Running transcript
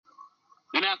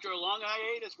And after a long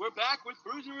hiatus, we're back with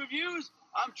Bruiser Reviews.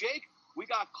 I'm Jake. We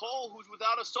got Cole, who's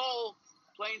without a soul,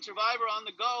 playing Survivor on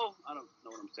the go. I don't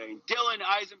know what I'm saying. Dylan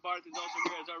Eisenbarth is also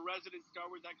here as our resident Star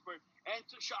Wars expert. And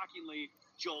so shockingly,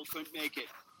 Joel couldn't make it.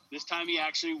 This time he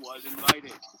actually was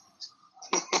invited.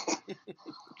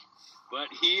 But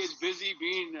he is busy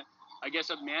being, I guess,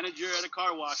 a manager at a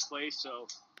car wash place. So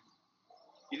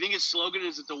you think his slogan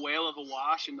is "It's a whale of a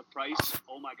wash and the price,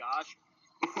 oh my gosh."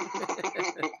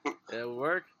 It'll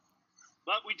work.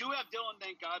 But we do have Dylan,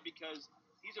 thank God, because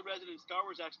he's a resident Star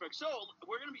Wars expert. So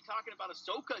we're going to be talking about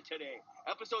Ahsoka today,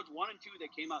 episodes 1 and 2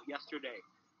 that came out yesterday.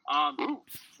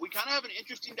 We kind of have an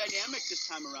interesting dynamic this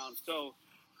time around. So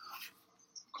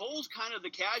Cole's kind of the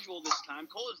casual this time.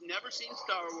 Cole has never seen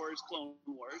Star Wars Clone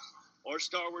Wars or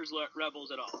Star Wars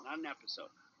Rebels at all, not an episode.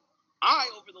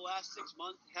 I, over the last 6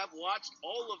 months, have watched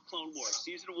all of Clone Wars,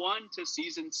 season 1 to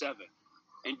season 7.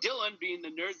 And Dylan, being the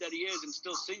nerd that he is and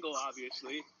still single,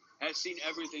 obviously, has seen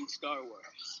everything Star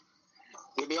Wars.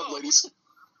 Hit me up, ladies.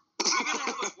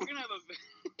 We're gonna have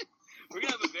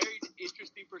a very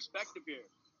interesting perspective here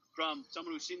from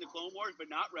someone who's seen the Clone Wars but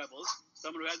not Rebels,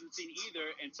 someone who hasn't seen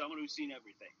either, and someone who's seen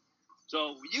everything.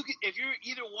 So if you're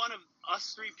either one of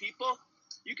us three people,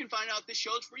 you can find out this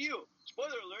show's for you. Spoiler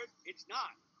alert: it's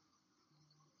not.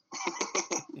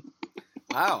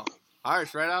 Wow,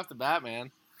 harsh right off the bat,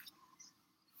 man.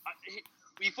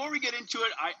 Before we get into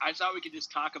it, I thought we could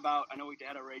just talk about, I know we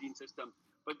had a rating system,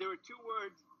 but there were 2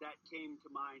 words that came to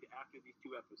mind after these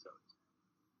 2 episodes.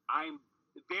 I'm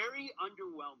very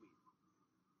underwhelming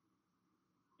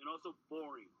and also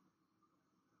boring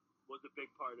was a big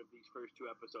part of these first 2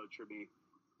 episodes for me.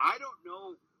 I don't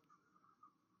know.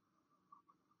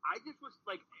 I just was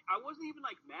like, I wasn't even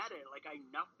like mad at it. Like, I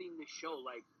nothing the show.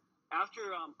 Like, after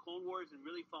Clone Wars and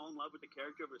really fall in love with the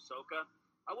character of Ahsoka,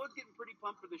 I was getting pretty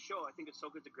pumped for the show. I think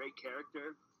Ahsoka's a great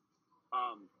character.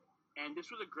 And this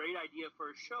was a great idea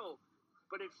for a show.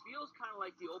 But it feels kind of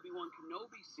like the Obi-Wan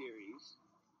Kenobi series,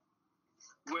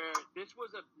 where this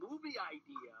was a movie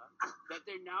idea that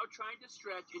they're now trying to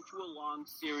stretch into a long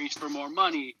series for more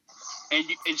money. And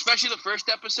especially the first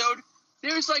episode,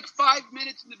 there's like 5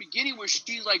 minutes in the beginning where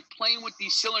she's like playing with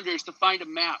these cylinders to find a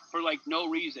map for like no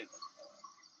reason.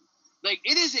 Like,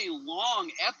 it is a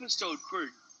long episode for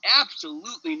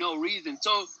absolutely no reason.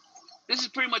 So this is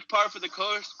pretty much par for the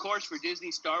course for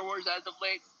Disney Star Wars as of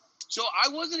late. So I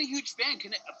wasn't a huge fan.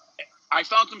 I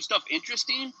found some stuff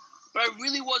interesting, but I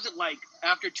really wasn't like,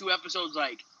 after 2 episodes,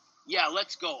 like, yeah,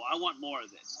 let's go. I want more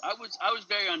of this. I was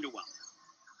very underwhelmed.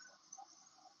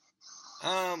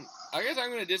 I guess I'm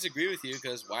going to disagree with you,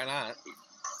 because why not?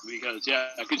 Because you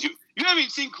haven't even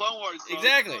seen Clone Wars, bro.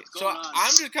 Exactly. So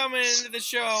I'm just coming into the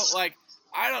show, like,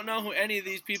 I don't know who any of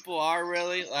these people are,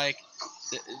 really. Like,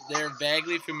 they're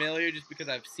vaguely familiar just because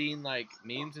I've seen, like,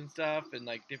 memes and stuff and,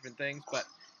 like, different things. But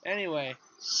anyway,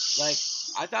 like,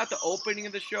 I thought the opening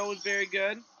of the show was very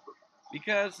good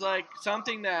because, like,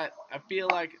 something that I feel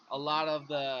like a lot of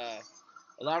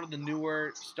the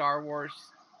newer Star Wars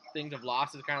things have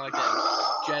lost is kind of like that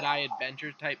Jedi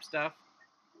adventure type stuff.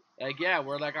 Like, yeah,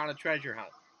 we're, like, on a treasure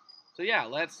hunt. So, yeah,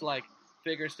 let's, like,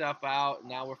 figure stuff out.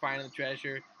 Now we're finding the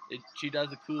treasure. She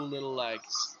does a cool little, like,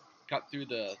 cut through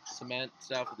the cement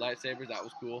stuff with lightsabers. That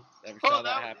was cool. Never saw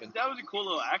that happen. That was a cool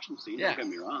little action scene. Yeah. Don't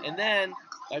get me wrong. And then,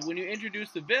 like, when you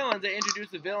introduce the villains, they introduce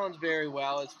the villains very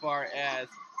well as far as,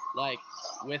 like,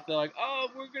 with the, like, oh,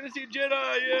 we're going to see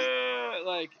Jedi, yeah!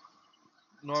 Like,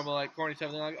 normal, like, corny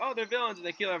stuff. They're like, oh, they're villains, and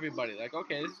they kill everybody. Like,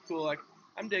 okay, this is cool. Like,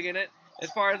 I'm digging it. As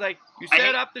far as, like, you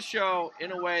set up the show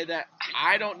in a way that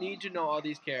I don't need to know all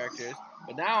these characters,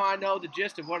 but now I know the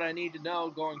gist of what I need to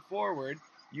know going forward.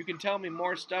 You can tell me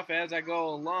more stuff as I go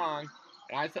along.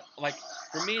 And like,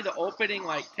 for me, the opening,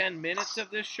 like, 10 minutes of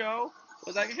this show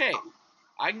was like, hey,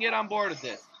 I can get on board with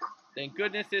this. Thank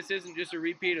goodness this isn't just a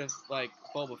repeat of, like,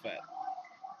 Boba Fett.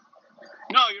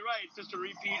 No, you're right. It's just a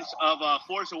repeat of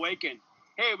Force Awakens.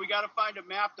 Hey, we got to find a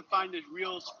map to find this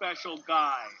real special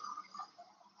guy.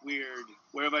 Weird.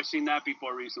 Where have I seen that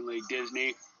before recently?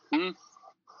 Disney. It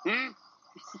was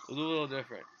a little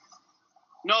different.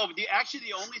 No, actually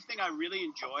the only thing I really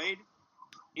enjoyed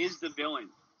is the villain.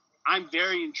 I'm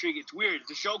very intrigued. It's weird.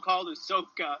 It's a show called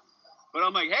Ahsoka, but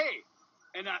I'm like, hey,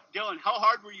 and Dylan, how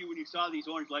hard were you when you saw these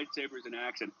orange lightsabers in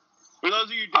action? For those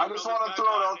of you who don't I just want to throw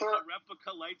it out there. It's a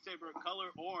replica lightsaber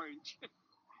color orange.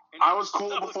 I was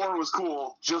cool before it was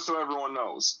cool, just so everyone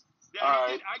knows. Yeah,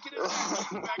 I can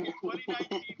imagine back in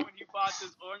 2019 when he bought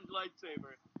this orange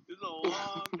lightsaber. This is a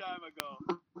long time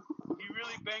ago. He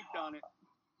really banked on it.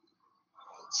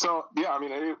 So, yeah, I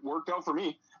mean, it worked out for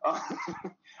me.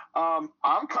 I'm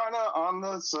kind of on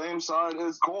the same side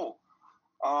as Cole.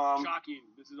 Shocking.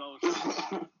 This is all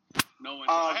shocking. No one.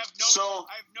 I have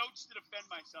notes to defend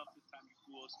myself this time,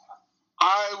 you fools.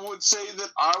 I would say that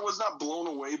I was not blown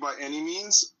away by any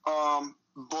means,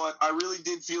 but I really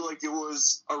did feel like it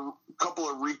was a couple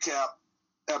of recap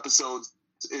episodes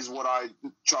is what I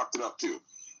chalked it up to.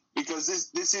 Because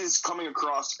this is coming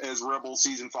across as Rebel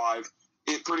Season 5.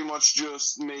 It pretty much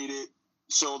just made it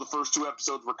so the first 2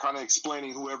 episodes were kind of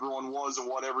explaining who everyone was and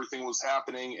what everything was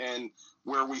happening and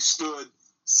where we stood,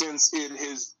 since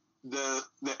the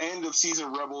end of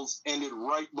season Rebels ended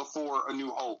right before A New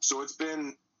Hope. So it's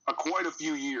been quite a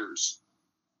few years.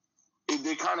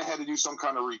 They kind of had to do some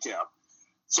kind of recap.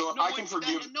 So I can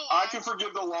forgive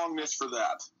the longness for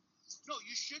that. No,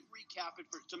 you should recap it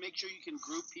to make sure you can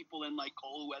group people in like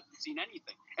Cole who hasn't seen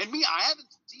anything. And me, I haven't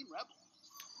seen Rebels.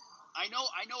 I know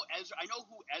Ezra. I know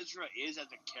who Ezra is as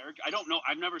a character. I don't know.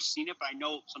 I've never seen it, but I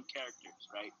know some characters,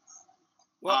 right?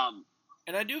 Well,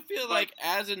 and I do feel like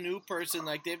as a new person,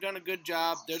 like they've done a good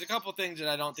job. There's a couple things that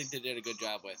I don't think they did a good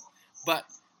job with, but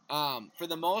for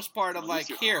the most part of like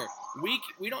here,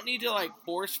 we don't need to like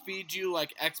force feed you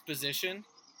like exposition,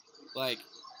 like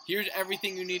here's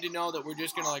everything you need to know that we're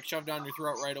just gonna like shove down your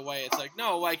throat right away. It's like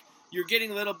no, like you're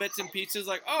getting little bits and pieces.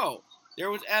 Like oh, there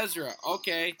was Ezra.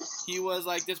 Okay, he was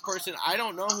like this person. I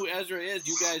don't know who Ezra is.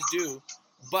 You guys do,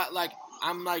 but like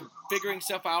I'm like figuring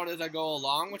stuff out as I go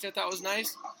along, which I thought was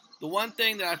nice. The one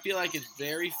thing that I feel like is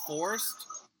very forced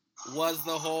was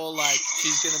the whole like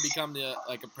she's gonna become the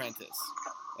like apprentice.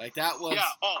 Like that was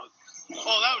that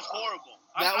was horrible.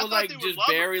 That was like just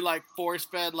very like force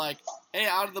fed. Like hey,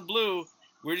 out of the blue,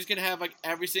 we're just gonna have like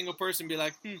every single person be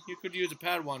like, you could use a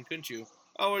Padawan, couldn't you?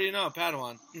 Oh, what do you know, a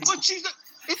Padawan? But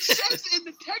it says in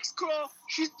the text crawl,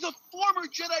 she's the former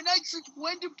Jedi Knight. Since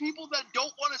when do people that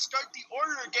don't want to start the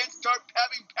Order again start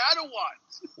having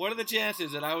Padawans? What are the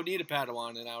chances that I would need a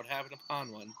Padawan and I would have it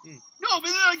upon one? No,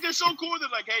 but they're so cool. They're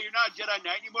like, hey, you're not a Jedi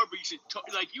Knight anymore, but you should,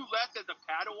 you left as a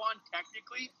Padawan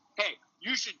technically. Hey,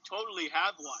 you should totally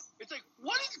have one. It's like,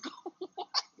 what is going on?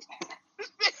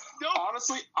 No.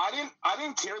 Honestly, I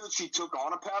didn't care that she took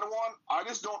on a Padawan. I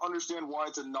just don't understand why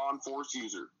it's a non-Force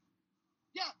user.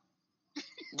 Yeah.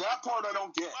 That part I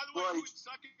don't get. By the way, it would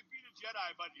suck at being a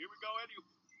Jedi, but here we go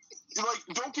anyway.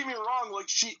 Like, don't get me wrong. Like,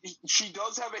 she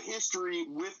does have a history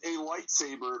with a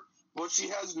lightsaber, but she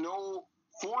has no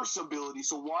Force ability.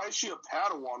 So why is she a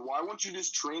Padawan? Why wouldn't you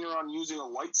just train her on using a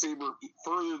lightsaber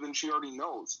further than she already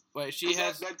knows? Wait, she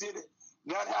has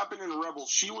that happened in Rebels.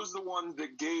 She was the one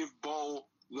that gave Bo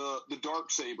the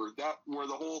dark saber. That where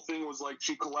the whole thing was like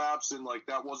she collapsed and like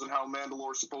that wasn't how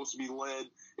Mandalore's supposed to be led.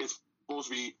 It's supposed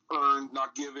to be earned,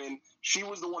 not given. She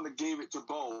was the one that gave it to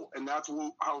Bo, and that's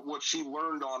what she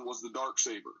learned on was the dark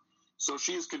saber. So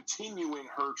she is continuing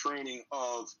her training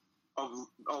of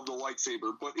the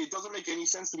lightsaber, but it doesn't make any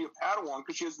sense to be a Padawan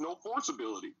because she has no Force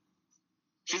ability.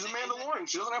 She's a Mandalorian.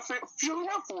 She doesn't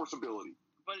have Force ability.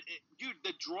 But dude,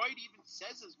 the droid even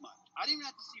says as much. I didn't even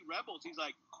have to see Rebels. He's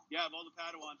like, yeah, of all the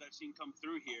Padawans I've seen come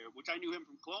through here, which I knew him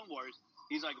from Clone Wars.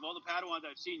 He's like, of all the Padawans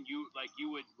I've seen, you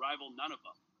would rival none of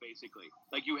them. Basically,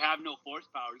 like you have no Force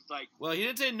powers. It's like, well, he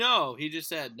didn't say no. He just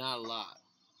said not a lot.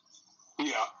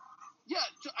 Yeah.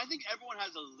 So I think everyone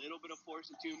has a little bit of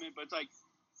Force attunement, but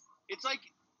it's like,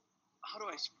 how do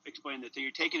I explain this? So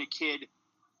you're taking a kid.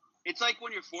 It's like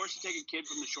when you're forced to take a kid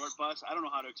from the short bus. I don't know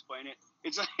how to explain it.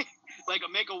 It's like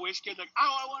a Make-A-Wish kid, like,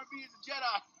 oh, I want to be as a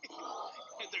Jedi.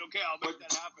 It's like, okay, I'll make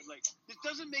that happen. Like, this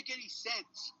doesn't make any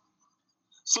sense.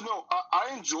 So no,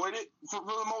 I enjoyed it for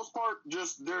the most part.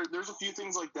 Just there's a few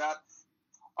things like that,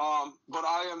 but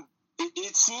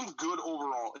it seemed good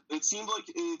overall. It seemed like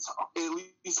it's at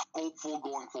least hopeful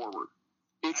going forward.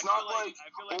 It's not like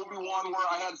Obi-Wan where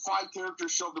I had 5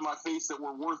 characters shoved in my face that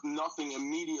were worth nothing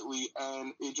immediately,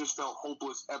 and it just felt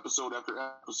hopeless episode after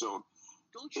episode.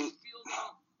 Don't you feel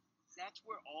like that's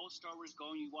where all Star Wars is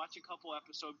going? You watch a couple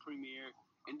episode premiere,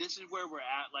 and this is where we're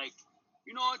at. Like,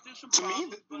 you know what? There's some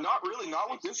problems, to me, not really.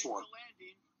 Not with this one.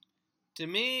 To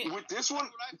me, with this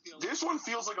one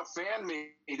feels like a fan made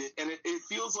it, and it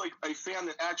feels like a fan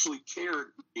that actually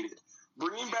cared made it.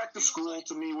 Bringing back the scroll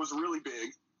to me was really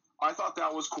big. I thought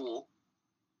that was cool.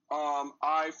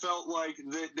 I felt like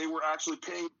that they were actually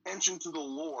paying attention to the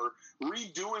lore.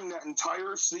 Redoing that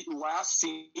entire last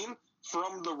scene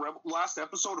from the last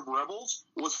episode of Rebels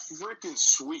was freaking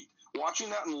sweet.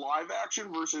 Watching that in live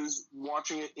action versus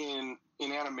watching it in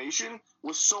animation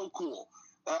was so cool.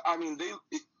 I mean,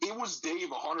 it was Dave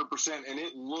 100%, and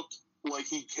it looked like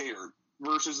he cared.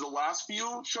 Versus the last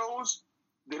few shows,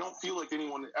 they don't feel like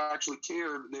anyone actually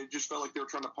cared. They just felt like they were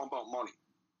trying to pump out money.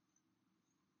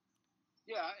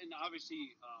 Yeah, and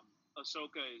obviously,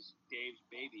 Ahsoka is Dave's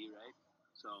baby, right?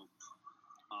 So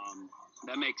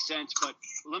That makes sense. But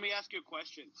let me ask you a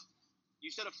question.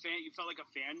 You said you felt like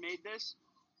a fan made this.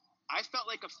 I felt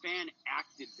like a fan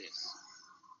acted this.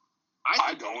 I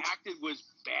think the acted was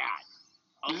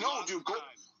bad. No, dude,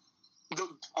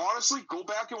 honestly, go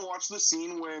back and watch the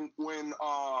scene when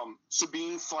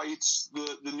Sabine fights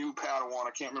the new Padawan.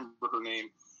 I can't remember her name.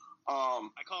 I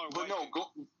call her. But no,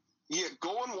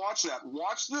 go and watch that.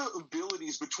 Watch the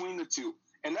abilities between the two,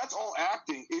 and that's all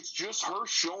acting. It's just her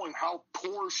showing how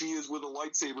poor she is with a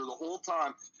lightsaber the whole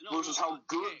time versus how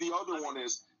good the other one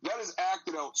is. That is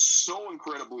acted out so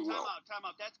incredibly well. Time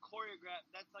out. That's choreographed.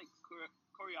 That's like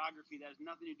choreography. That has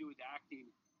nothing to do with acting.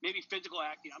 Maybe physical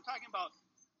acting. I'm talking about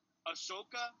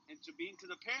Ahsoka and Sabine,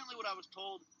 because apparently what I was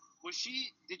told was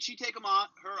did she take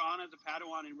her on as a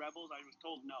Padawan in Rebels? I was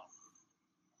told no.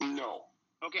 No.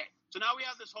 Okay, so now we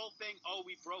have this whole thing,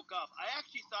 we broke up. I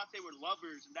actually thought they were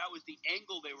lovers, and that was the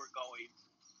angle they were going.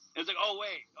 It was like,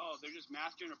 they're just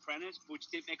master and apprentice, which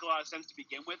didn't make a lot of sense to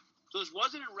begin with. So this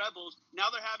wasn't in Rebels.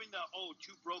 Now they're having the,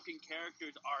 two broken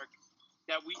characters arc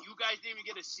that you guys didn't even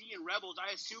get to see in Rebels. I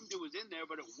assumed it was in there,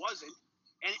 but it wasn't.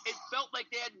 And it felt like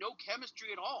they had no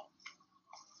chemistry at all.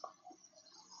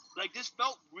 Like, this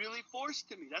felt really forced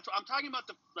to me. That's what I'm talking about.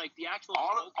 The actual.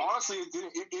 Honestly, it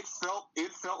didn't.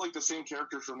 It felt like the same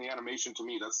characters from the animation to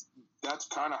me. That's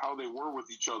kind of how they were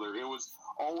with each other. It was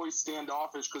always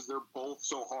standoffish because they're both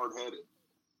so hard headed.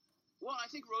 Well, I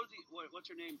think Rosie. What's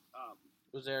her name?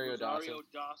 Rosario Dawson.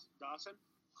 Dawson.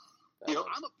 Yep.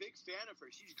 I'm a big fan of her.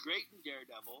 She's great in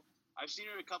Daredevil. I've seen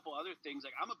her in a couple other things.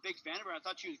 Like, I'm a big fan of her. I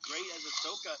thought she was great as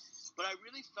Ahsoka, but I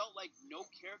really felt like no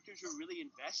characters were really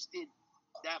invested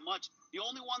that much. The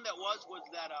only one that was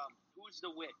that who's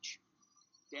the witch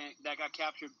that got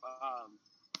captured?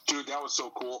 Dude, that was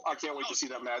so cool. I can't wait to see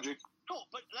that magic. No,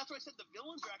 but that's why I said the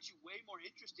villains are actually way more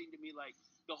interesting to me. Like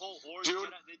the whole orange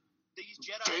Jedi. These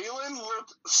Jedi. Balin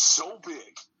looked so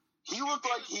big. He looked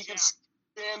like he could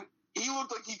stand. He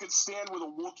looked like he could stand with a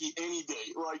Wookiee any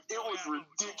day. Like, it was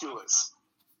ridiculous.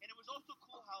 And it was also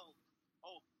cool how...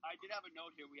 I did have a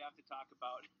note here we have to talk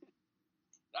about.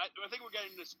 I think we're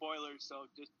getting into spoilers, so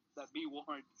just be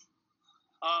warned.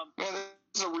 Man,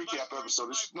 this is a recap episode.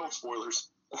 There's no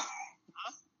spoilers.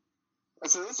 Huh?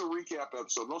 I said, this is a recap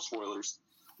episode. No spoilers.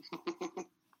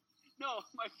 No,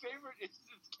 my favorite is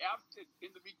this captain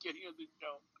in the beginning of the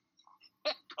show.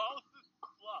 Calls this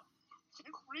bluff. It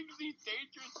brings these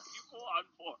dangerous people on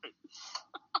board.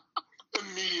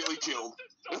 Immediately killed.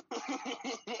 I'm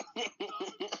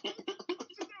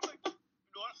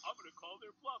going to call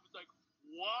their bluff. It's like,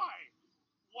 why?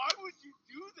 Why would you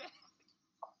do that?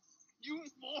 You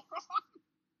moron.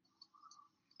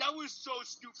 That was so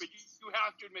stupid. You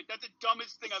have to admit, that's the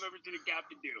dumbest thing I've ever seen a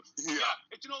captain do. Yeah.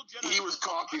 It's an old Jedi. He was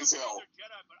cocky as hell.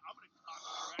 Jedi, but I'm going to talk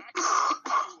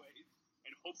trash anyways,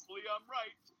 and hopefully I'm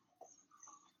right.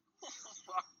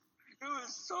 It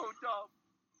was so dumb.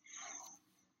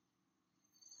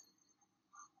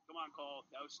 Come on, Cole.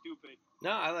 That was stupid.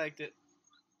 No, I liked it.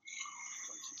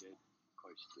 Of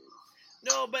course you did.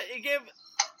 No, but it gave,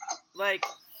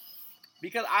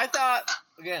 because I thought,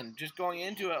 again, just going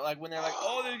into it, when they're like,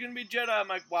 there's going to be Jedi, I'm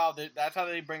like, wow, that's how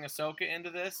they bring Ahsoka into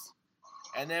this.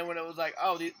 And then when it was like,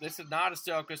 this is not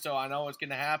Ahsoka, so I know what's going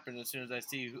to happen as soon as I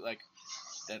see,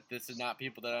 that this is not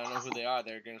people that I don't know who they are,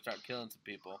 they're going to start killing some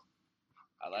people.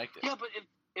 I liked it. Yeah, but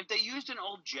if they used an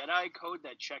old Jedi code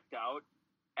that checked out,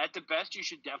 at the best you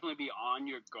should definitely be on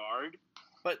your guard.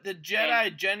 But the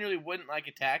Jedi generally wouldn't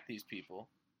attack these people.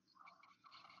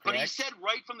 Correct? But he said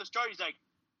right from the start, he's like,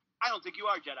 I don't think you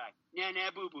are Jedi. Nah,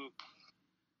 boo boo.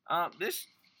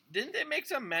 Didn't they make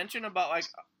some mention about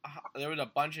there was a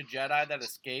bunch of Jedi that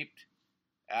escaped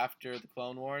after the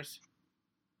Clone Wars?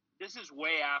 This is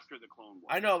way after the Clone Wars.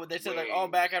 I know, but they said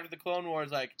back after the Clone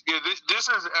Wars, Yeah, this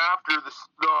is after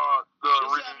the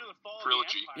original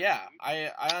trilogy. Yeah,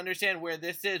 I understand where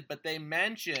this is, but they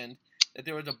mentioned that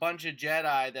there was a bunch of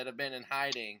Jedi that have been in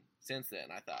hiding since then.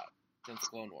 I thought since the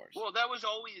Clone Wars. Well, that's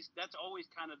always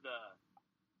kind of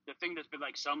the thing that's been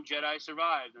some Jedi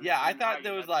survived. Yeah, I thought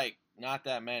there was not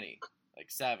that many,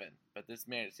 7, but this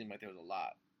made it seem like there was a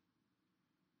lot.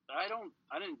 I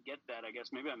didn't get that. I guess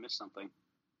maybe I missed something.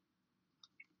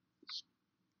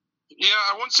 Yeah,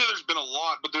 I wouldn't say there's been a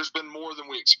lot, but there's been more than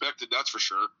we expected, that's for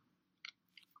sure.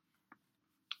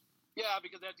 Yeah,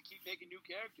 because they have to keep making new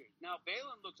characters. Now,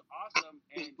 Balin looks awesome,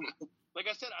 and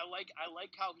like I said, I like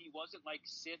how he wasn't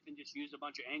Sith and just used a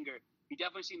bunch of anger. He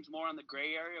definitely seems more on the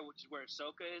gray area, which is where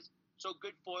Ahsoka is. So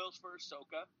good foils for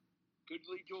Ahsoka. Could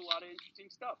lead to a lot of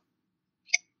interesting stuff.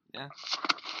 Yeah.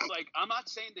 I'm not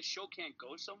saying the show can't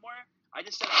go somewhere. I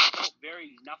just said I felt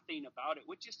very nothing about it,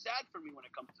 which is sad for me when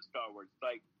it comes to Star Wars.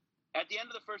 At the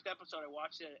end of the first episode, I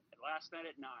watched it last night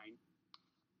at 9,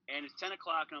 and it's 10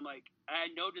 o'clock, and I'm like,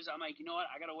 you know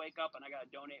what? I got to wake up, and I got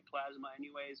to donate plasma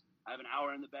anyways. I have an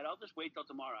hour in the bed. I'll just wait till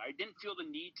tomorrow. I didn't feel the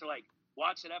need to,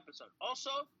 watch that episode.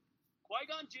 Also,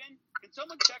 Qui-Gon Jinn, can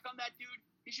someone check on that dude?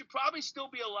 He should probably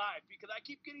still be alive, because I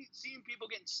keep seeing people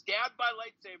getting stabbed by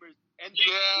lightsabers. And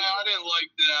I didn't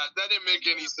like that. That didn't make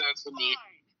any sense to me.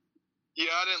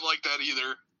 Yeah, I didn't like that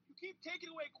either. You keep taking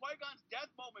away Qui-Gon's death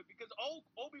moment, because all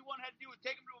Obi-Wan had to do was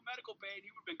take him to a medical bay, and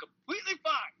he would have been completely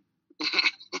fine.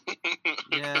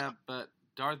 Yeah, but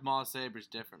Darth Maul's saber's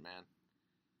different, man.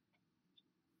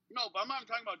 No, but I'm not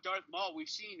talking about Darth Maul. We've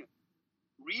seen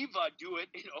Reva do it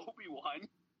in Obi-Wan,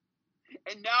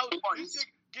 and now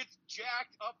Mystic gets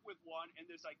jacked up with one, and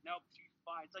there's nope, she's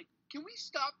fine. It's can we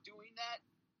stop doing that,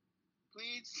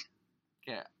 please?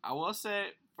 Okay, I will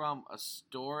say from a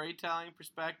storytelling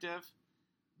perspective,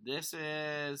 this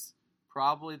is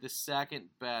probably the second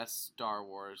best Star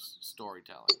Wars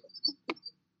storytelling.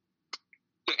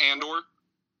 The Andor?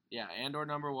 Yeah, Andor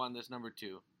number 1, this number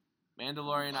 2.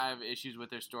 Mandalorian, I have issues with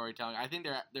their storytelling. I think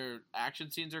their action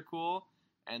scenes are cool,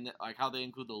 and how they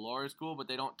include the lore is cool, but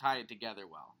they don't tie it together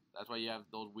well. That's why you have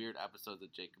those weird episodes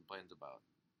that Jake complains about.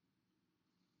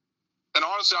 And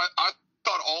honestly, I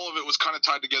thought all of it was kind of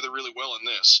tied together really well in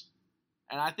this.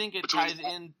 And I think it ties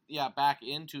in, back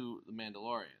into the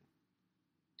Mandalorian.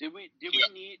 Did we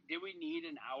need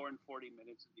an hour and 40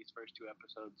 minutes of these first 2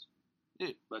 episodes?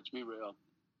 Dude, let's be real.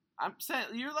 I'm saying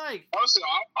honestly,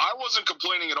 I wasn't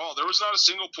complaining at all. There was not a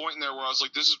single point in there where I was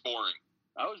like, "This is boring."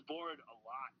 I was bored a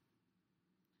lot.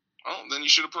 Oh, then you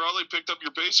should have probably picked up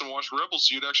your pace and watched Rebels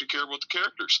so you'd actually care about the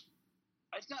characters.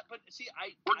 It's not, but see,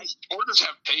 or just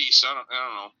have pace. I don't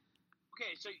know.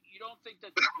 Okay, so you don't think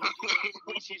that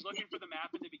when she's looking for the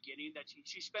map in the beginning, that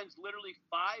she spends literally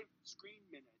 5 screen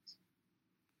minutes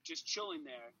just chilling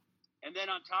there, and then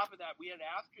on top of that, we had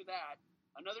after that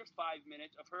another 5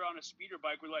 minutes of her on a speeder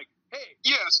bike. We're like, hey.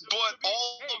 Yes, but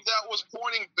all of that was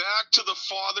pointing back to the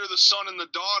father, the son, and the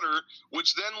daughter,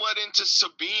 which then led into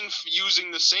Sabine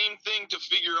using the same thing to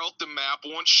figure out the map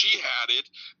once she had it.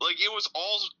 It was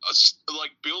all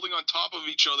building on top of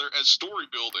each other as story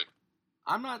building.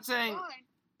 I'm not saying. Fine,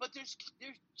 but there's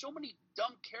so many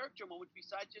dumb character moments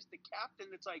besides just the captain.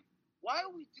 It's why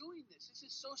are we doing this? This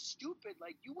is so stupid.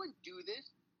 You wouldn't do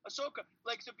this. Ahsoka,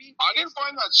 Sabine. I didn't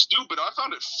find that stupid. I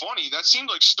found it funny. That seemed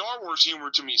like Star Wars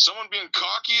humor to me. Someone being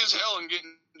cocky as hell and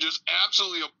getting just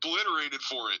absolutely obliterated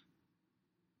for it.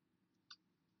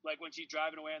 When she's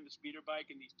driving away on the speeder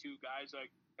bike and these 2 guys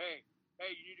hey,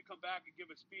 you need to come back and give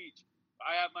a speech.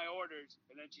 I have my orders.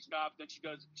 And then she stops. Then she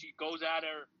goes at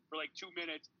her for 2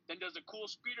 minutes. Then does a cool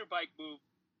speeder bike move.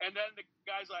 And then the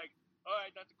guy's all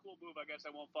right, that's a cool move. I guess I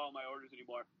won't follow my orders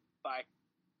anymore. Bye.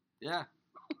 Yeah.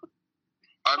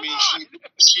 I mean,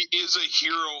 she is a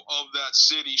hero of that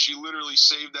city. She literally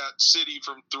saved that city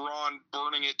from Thrawn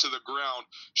burning it to the ground.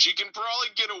 She can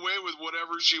probably get away with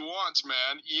whatever she wants,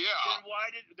 man. Yeah. Then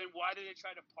why did they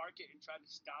try to park it and try to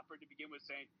stop her to begin with,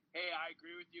 saying, "Hey, I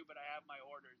agree with you, but I have my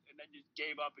orders," and then just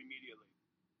gave up immediately?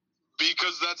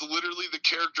 Because that's literally the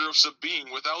character of Sabine.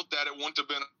 Without that, it wouldn't have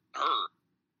been her.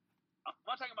 I'm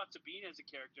not talking about Sabine as a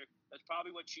character. That's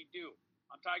probably what she'd do.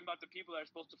 I'm talking about the people that are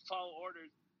supposed to follow orders.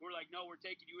 We're no, we're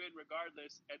taking you in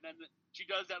regardless. And then she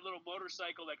does that little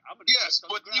motorcycle, I'm going to. Yes,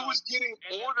 but he was getting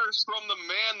orders from the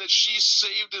man that she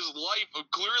saved his life.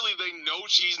 Clearly, they know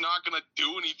she's not going to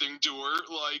do anything to her.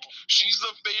 She's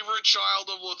the favorite child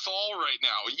of Lothal right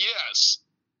now. Yes.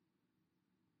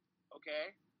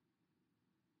 Okay.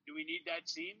 Do we need that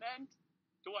scene then?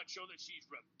 To what? Show that she's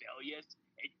rebellious?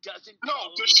 It doesn't. No,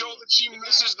 to show that she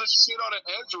misses the shit out of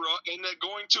Ezra, and that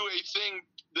going to a thing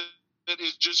that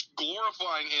is just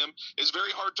glorifying him is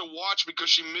very hard to watch because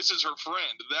she misses her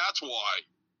friend. That's why.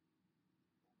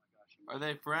 Are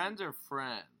they friends or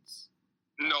friends?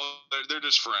 No, they're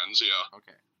just friends, yeah.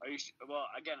 Okay. Are you? Well,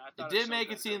 again, I thought it did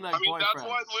make it seem like boyfriends. That's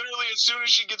why literally as soon as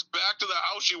she gets back to the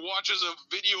house, she watches a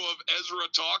video of Ezra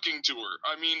talking to her.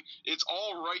 I mean, it's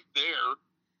all right there.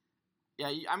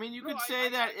 Yeah, I mean, you could say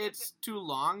that it's too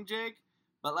long, Jake,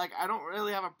 but, I don't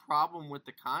really have a problem with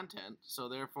the content, so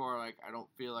therefore, I don't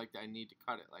feel like I need to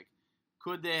cut it.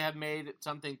 Could they have made it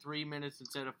something 3 minutes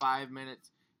instead of 5 minutes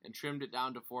and trimmed it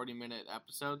down to 40-minute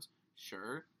episodes?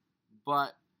 Sure.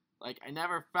 But, I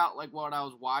never felt like what I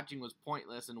was watching was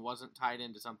pointless and wasn't tied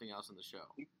into something else in the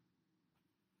show.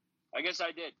 I guess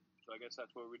I did, so I guess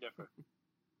that's where we differ.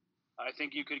 I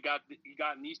think you could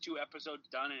gotten these 2 episodes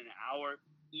done in an hour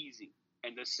easy.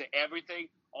 And everything,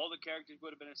 all the characters would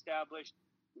have been established.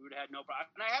 We would have had no problem.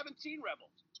 And I haven't seen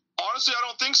Rebels. Honestly, I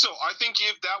don't think so. I think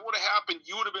if that would have happened,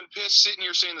 you would have been pissed sitting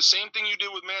here saying the same thing you did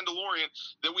with Mandalorian,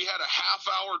 that we had a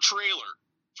half-hour trailer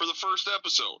for the first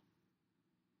episode.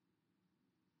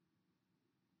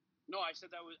 No, I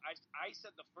said that was I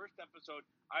said the first episode.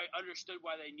 I understood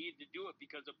why they needed to do it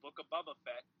because of Book of Boba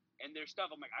Fett and their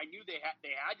stuff. I'm like, I knew they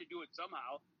had to do it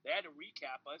somehow. They had to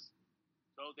recap us,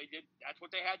 so they did. That's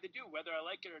what they had to do, whether I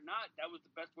like it or not. That was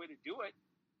the best way to do it.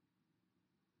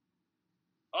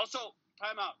 Also,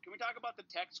 time out. Can we talk about the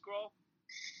text scroll?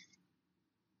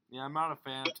 Yeah, I'm not a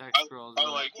fan of text scrolls.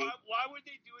 I like it. Why would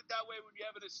they do it that way when you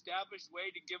have an established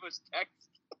way to give us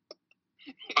text?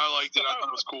 I liked it. I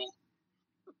thought it was cool.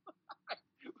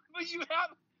 But you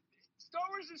have Star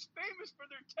Wars is famous for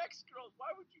their text scrolls.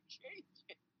 Why would you change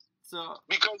it? So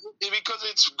because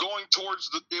it's going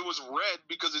towards it was red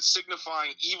because it's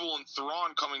signifying evil and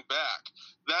Thrawn coming back.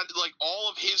 That like all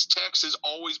of his text has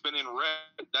always been in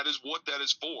red. That is what that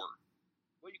is for.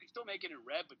 Well, you can still make it in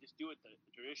red, but just do it the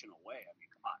traditional way. I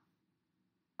mean, come on.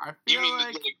 I You feel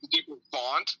mean like the different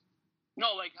font?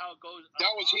 No, like how it goes.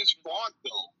 That was his font,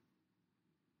 though.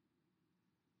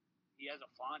 He has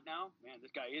a font now. Man, this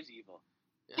guy is evil.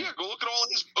 Yeah, go look at all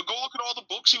the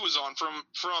books he was on from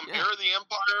Yeah. Heir of the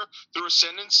Empire through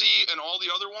Ascendancy and all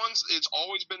the other ones. It's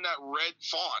always been that red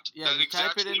font. yeah, that you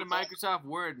type it exact into same font. Microsoft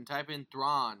Word and type in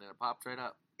Thrawn and it pops right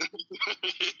up. I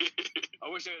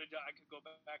wish I could go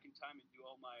back in time and do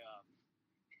all my.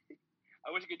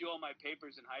 I wish I could do all my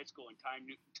papers in high school and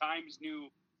Times New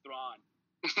Thrawn.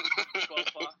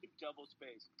 Double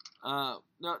space.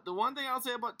 No, the one thing I'll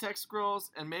say about text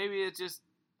scrolls, and maybe it's just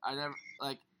I never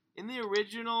like in the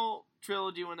original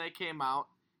trilogy when they came out,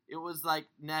 it was like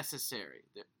necessary.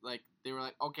 Like they were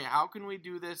like, okay, how can we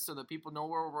do this so that people know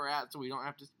where we're at, so we don't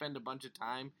have to spend a bunch of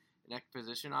time and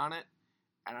exposition on it.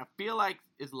 And I feel like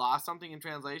it's lost something in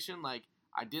translation. Like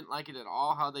I didn't like it at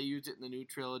all how they used it in the new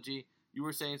trilogy. You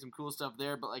were saying some cool stuff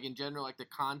there, but like in general, like the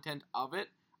content of it,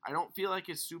 I don't feel like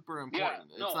it's super important.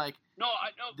 Yeah, It's like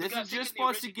this is just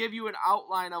supposed to give you an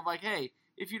outline of like, hey,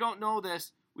 if you don't know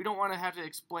this, we don't want to have to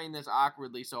explain this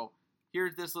awkwardly. So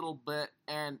here's this little bit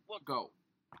and go.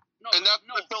 I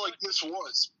felt like this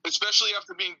was, especially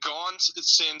after being gone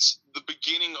since the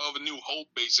beginning of A New Hope.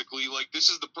 Basically, like this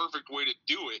is the perfect way to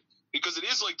do it because it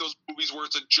is like those movies where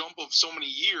it's a jump of so many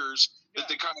years that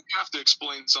they kind of have to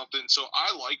explain something. So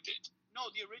I liked it. No,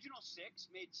 the original 6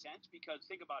 made sense because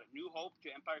think about it. New Hope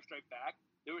to Empire Strike Back,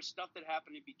 there was stuff that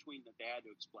happened in between that they had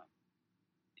to explain.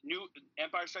 New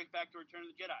Empire Strikes Back to Return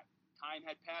of the Jedi, time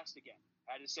had passed again.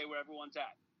 Had to say where everyone's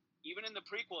at. Even in the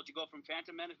prequels, you go from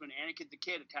Phantom Menace when Anakin's a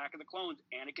kid, Attack of the Clones,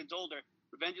 Anakin's older,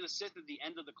 Revenge of the Sith at the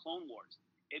end of the Clone Wars.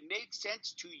 It made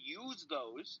sense to use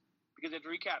those because they had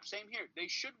to recap. Same here.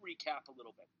 They should recap a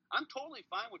little bit. I'm totally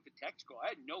fine with the text scroll.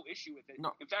 I had no issue with it.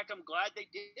 No. In fact, I'm glad they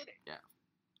did it. Yeah.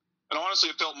 And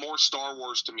honestly, it felt more Star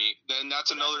Wars to me. Then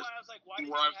that's another thing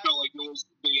where I felt like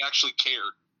they actually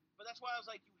cared. But that's why I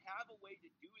was like, you have a way to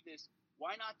do this.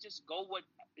 Why not just go like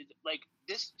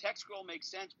this text scroll makes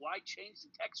sense. Why change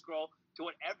the text scroll to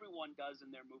what everyone does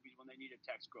in their movies when they need a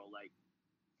text scroll? Like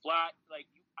flat, like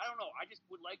I don't know. I just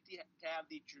would like to have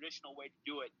the traditional way to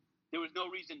do it. There was no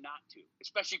reason not to,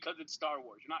 especially because it's Star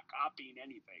Wars. You're not copying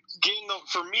anything. Again, though,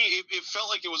 for me, it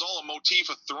felt like it was all a motif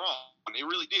of Thrawn. It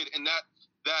really did. And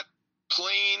that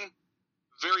plain,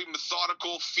 very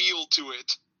methodical feel to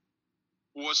it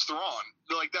was Thrawn.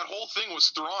 Like, that whole thing was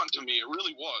Thrawn to me. It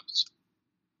really was.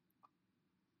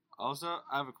 Also,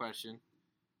 I have a question.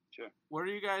 Sure. What are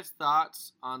you guys'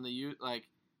 thoughts on like,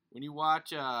 when you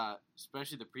watch,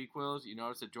 especially the prequels, you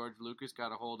notice that George Lucas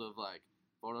got a hold of, like,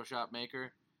 Photoshop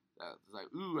Maker? It's like,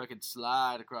 ooh, I could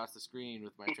slide across the screen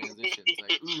with my transitions.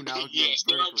 Like, ooh, now it yes,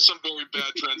 there are some very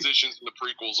bad transitions in the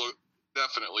prequels,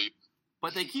 definitely.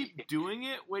 But they keep doing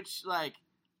it, which, like,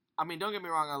 I mean, don't get me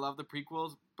wrong, I love the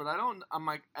prequels, but I'm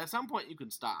like, at some point you can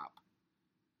stop.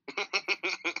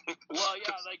 Well,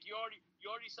 yeah, like you already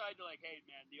decided to like, hey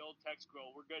man, the old text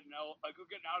scroll, we're getting out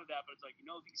of that, but it's like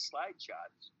these slide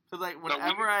shots. Because like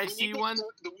whenever I see one,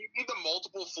 we need the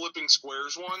multiple flipping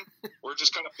squares one, where it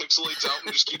just kind of pixelates out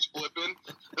and just keeps flipping.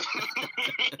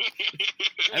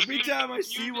 Every time I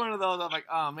see one of those, I'm like,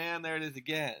 oh man, there it is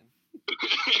again.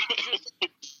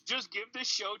 Just give this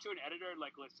show to an editor and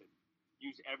like, listen,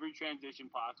 use every transition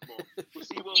possible. We'll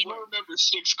see what you remember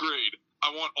 6th grade. I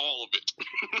want all of it.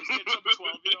 Just get some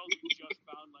 12-year-old who just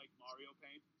found like Mario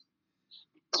Paint.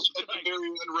 At the very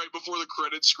end, right before the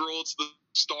credits scroll, it's the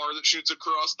star that shoots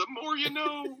across. The more you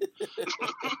know.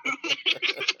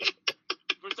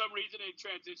 For some reason, it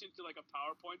transitions to like a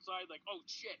PowerPoint slide. Like, oh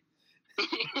shit.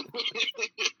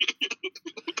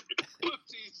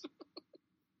 Whoopsies.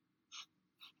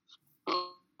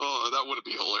 Oh, that would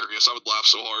be hilarious. hilarious. I would laugh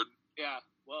so hard. Yeah,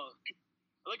 well,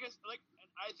 I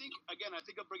think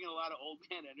I'm bringing a lot of old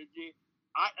man energy.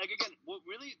 I'm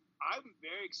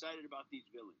very excited about these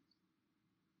villains.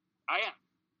 I am.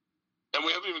 And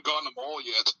we haven't even gotten them all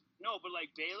yet. No, but like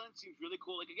Balin seems really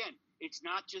cool. Like again, it's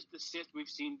not just the Sith we've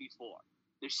seen before.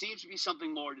 There seems to be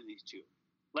something more to these two.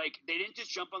 Like they didn't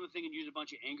just jump on the thing and use a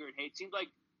bunch of anger and hate. It seemed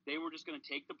like they were just going to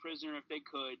take the prisoner if they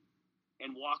could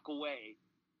and walk away.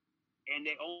 And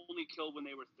they only killed when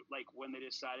they were when they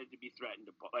decided to be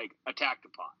threatened, attacked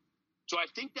upon. So I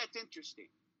think that's interesting.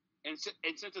 And since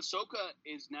Ahsoka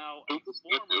is now a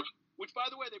former, which by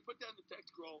the way they put that in the text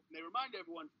scroll, and they remind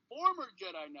everyone, former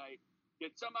Jedi Knight,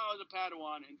 yet somehow is a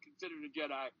Padawan and considered a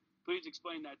Jedi. Please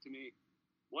explain that to me.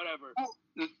 Whatever.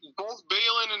 Both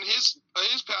Balin and his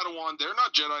Padawan, they're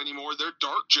not Jedi anymore. They're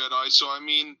Dark Jedi. So I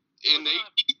mean, and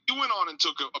he went on and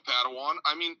took a Padawan.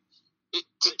 I mean,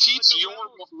 to teach your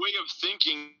way of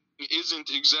thinking isn't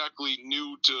exactly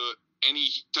new to any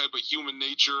type of human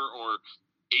nature or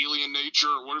alien nature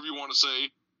or whatever you want to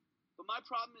say. But my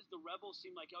problem is the rebels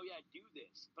seem like, oh yeah, do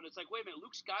this. But it's like, wait a minute,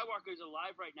 Luke Skywalker is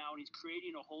alive right now and he's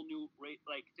creating a whole new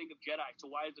thing of Jedi.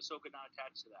 So why is Ahsoka not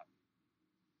attached to that?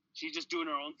 She's just doing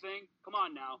her own thing? Come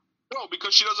on now. No,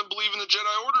 because she doesn't believe in the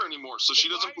Jedi Order anymore, so she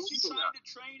doesn't believe in that. Why is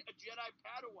she trying to train a Jedi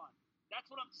Padawan?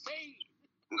 That's what I'm saying.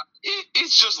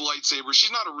 It's just lightsabers.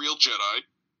 She's not a real Jedi.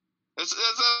 That's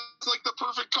like the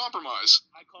perfect compromise.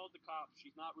 I called the cops.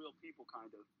 She's not real people,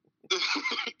 kind of.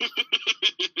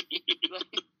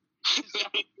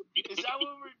 Is that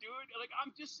what we're doing? Like,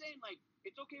 I'm just saying, like,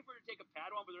 it's okay for her to take a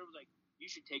Padawan, but everyone's like, you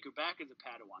should take her back as a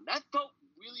Padawan. That felt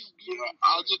really weird.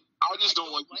 I just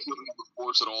don't like the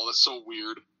Force at all. That's so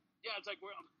weird. Yeah, it's like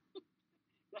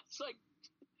that's like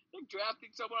drafting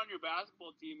someone on your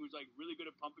basketball team who's like really good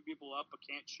at pumping people up but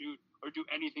can't shoot or do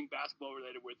anything basketball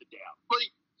related worth a damn. Like,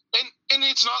 and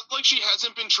it's not like she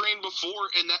hasn't been trained before,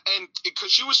 and because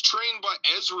she was trained by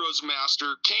Ezra's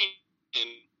master,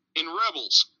 Kanan, in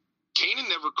Rebels. Kanan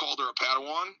never called her a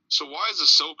Padawan, so why is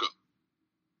Ahsoka?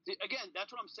 Again,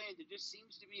 that's what I'm saying. There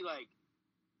seems to be a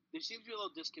little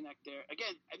disconnect there.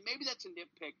 Again, and maybe that's a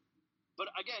nitpick, but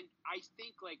again, I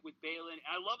think like with Balin,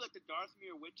 I love like the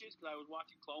Darthmere witches because I was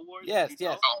watching Clone Wars. Yes.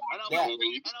 And I'm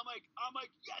like,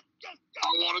 yes. I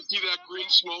want to see that green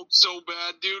smoke so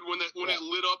bad, dude. When it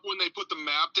lit up when they put the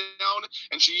map down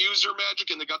and she used her magic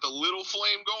and they got the little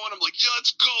flame going, I'm like, yeah,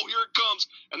 let's go, here it comes.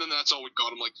 And then that's all we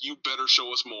got. I'm like, you better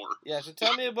show us more. Yeah. So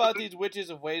tell me about these witches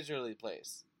of Waverly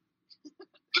Place.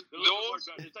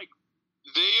 It's like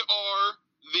they are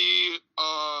the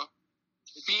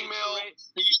female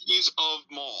species of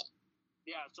Maul.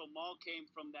 Yeah, so Maul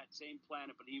came from that same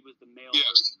planet, but he was the male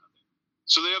version of it.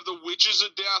 So they have the witches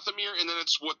of Dathomir, and then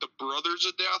it's the brothers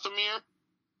of Dathomir?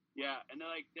 Yeah, and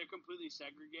they're completely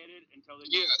segregated until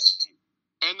they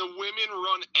and the women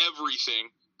run everything.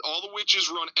 All the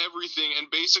witches run everything, and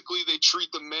basically they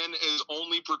treat the men as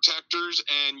only protectors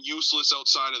and useless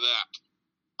outside of that.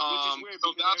 Which is weird,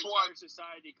 because that's why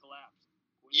society collapsed.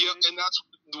 Yeah, and that's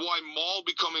why Maul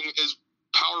becoming as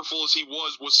powerful as he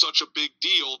was such a big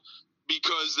deal,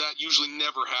 because that usually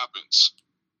never happens.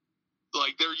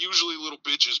 Like, they're usually little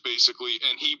bitches, basically,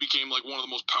 and he became, like, one of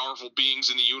the most powerful beings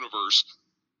in the universe.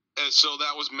 And so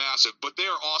that was massive. But they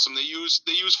are awesome. They use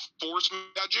Force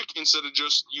magic instead of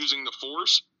just using the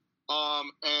Force.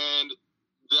 And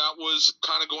that was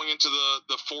kind of going into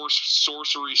the Force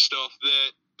sorcery stuff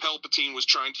that Palpatine was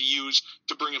trying to use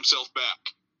to bring himself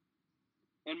back.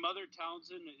 And Mother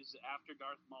Townsend is after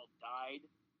Darth Maul died,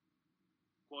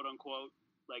 quote unquote.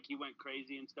 Like, he went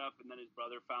crazy and stuff, and then his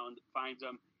brother finds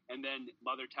him, and then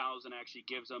Mother Townsend actually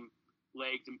gives him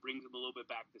legs and brings him a little bit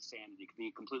back to sanity because he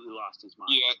completely lost his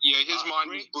mind. Yeah, his mind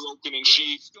was broken, and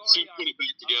she put it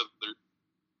back together.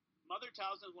 Mother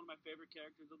Townsend is one of my favorite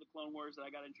characters of the Clone Wars that I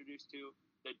got introduced to.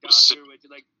 That Doctor, which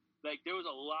like there was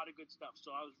a lot of good stuff. So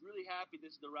I was really happy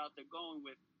this is the route they're going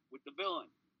with the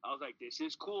villain. I was like, this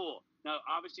is cool. Now,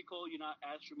 obviously, Cole, you're not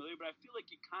as familiar, but I feel like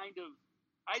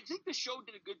I think the show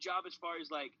did a good job as far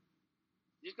as, like,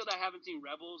 just because I haven't seen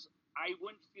Rebels, I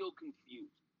wouldn't feel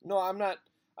confused. No, I'm not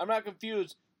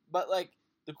confused, but, like,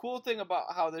 the cool thing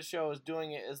about how this show is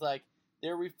doing it is, like,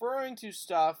 they're referring to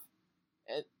stuff,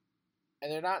 and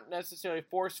they're not necessarily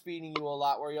force-feeding you a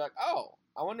lot where you're like, oh,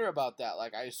 I wonder about that.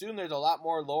 Like, I assume there's a lot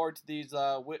more lore to these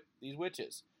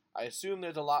witches. I assume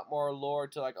there's a lot more lore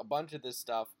to, like, a bunch of this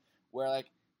stuff where,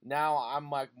 like, now I'm,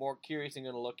 like, more curious and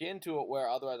going to look into it where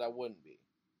otherwise I wouldn't be.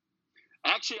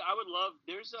 Actually, I would love,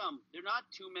 there are not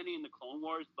too many in the Clone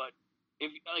Wars, but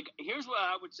here's what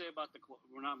I would say about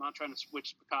I'm not trying to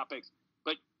switch topics,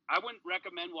 but I wouldn't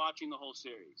recommend watching the whole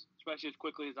series, especially as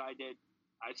quickly as I did.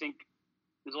 I think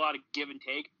there's a lot of give and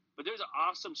take. But there's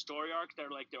awesome story arcs that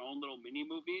are like their own little mini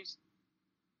movies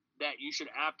that you should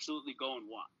absolutely go and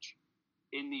watch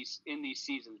in these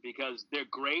seasons because they're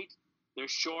great. They're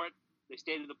short. They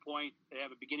stay to the point. They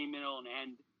have a beginning, middle, and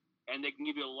end, and they can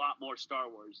give you a lot more Star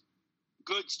Wars,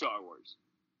 good Star Wars,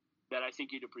 that I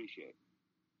think you'd appreciate.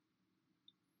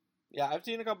 Yeah, I've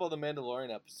seen a couple of the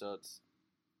Mandalorian episodes.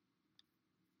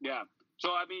 Yeah. So,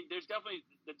 I mean, there's definitely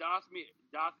the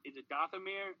is it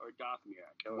Dathomir or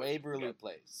Dothmere? Waverly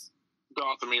Place.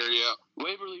 Dathomir, yeah.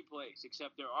 Waverly Place,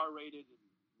 except they're R-rated and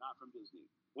not from Disney.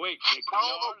 Wait, they How,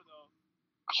 are, though.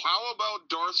 how about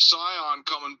Darth Sion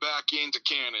coming back into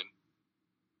canon?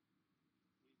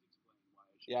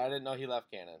 Yeah, I didn't know he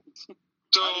left canon.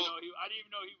 So, I didn't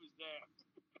even know he was there.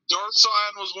 Darth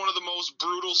Sion was one of the most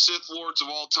brutal Sith Lords of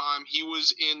all time. He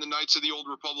was in the Knights of the Old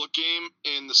Republic game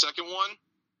in the second one.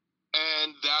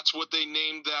 And that's what they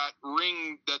named that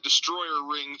ring, that destroyer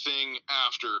ring thing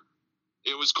after.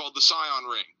 It was called the Scion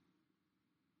Ring.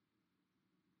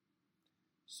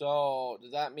 So,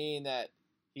 does that mean that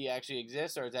he actually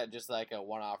exists, or is that just like a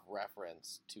one-off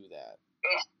reference to that?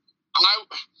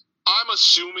 I'm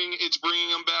assuming it's bringing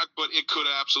him back, but it could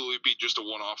absolutely be just a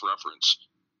one-off reference.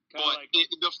 Kinda But like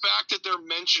the fact that they're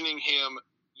mentioning him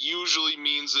usually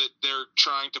means that they're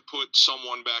trying to put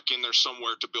someone back in there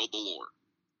somewhere to build the lore.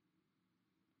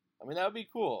 I mean, that would be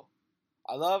cool.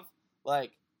 I love,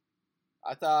 like,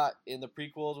 I thought in the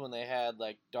prequels when they had,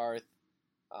 like, Darth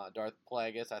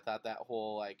Plagueis, I thought that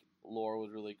whole, like, lore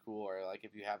was really cool. Or, like,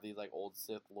 if you have these, like, old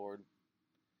Sith Lord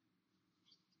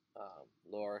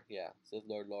lore. Yeah, Sith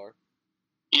Lord lore.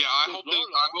 Yeah, I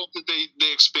hope that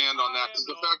they expand on that.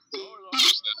 The fact that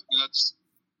that's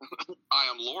I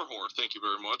am lore whore. Thank you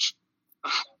very much.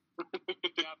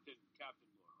 Captain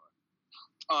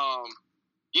Lorehart.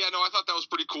 Yeah, no, I thought that was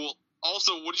pretty cool.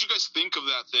 Also, what did you guys think of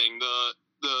that thing,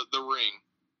 the ring?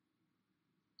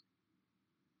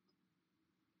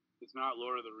 It's not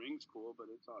Lord of the Rings cool, but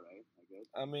it's all right, I guess.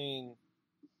 I mean,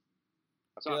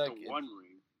 It's not the One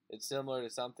Ring. It's similar to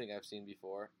something I've seen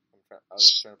before. I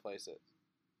was trying to place it.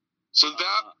 So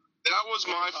that was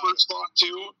my first thought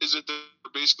too. Is that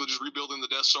they're basically just rebuilding the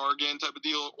Death Star again, type of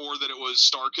deal, or that it was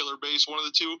Starkiller base, one of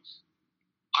the two.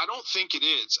 I don't think it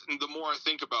is. And the more I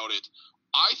think about it,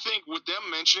 I think with them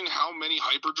mentioning how many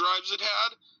hyperdrives it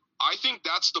had, I think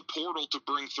that's the portal to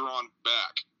bring Thrawn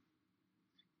back.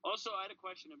 Also, I had a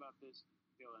question about this,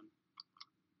 Dylan.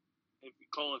 If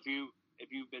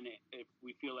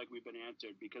we feel like we've been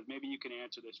answered, because maybe you can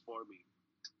answer this for me.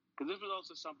 Because this was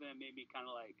also something that made me kind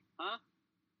of like, huh?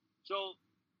 So,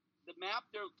 the map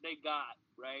they got,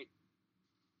 right,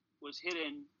 was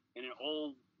hidden in an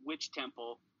old witch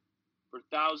temple for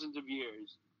thousands of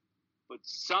years, but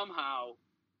somehow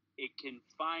it can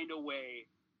find a way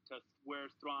to where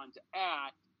Thrawn's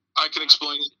at. I can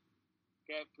explain it.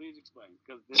 Okay, please explain,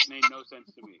 because this made no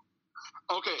sense to me.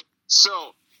 Okay,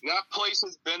 so that place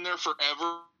has been there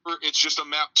forever. It's just a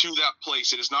map to that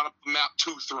place. It is not a map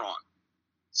to Thrawn.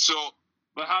 So,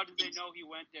 but how did they know he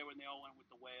went there when they all went with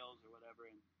the whales or whatever?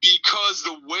 Because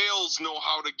the whales know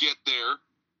how to get there,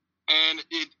 and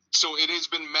it has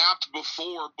been mapped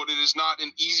before, but it is not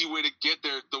an easy way to get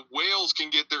there. The whales can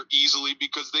get there easily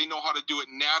because they know how to do it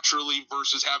naturally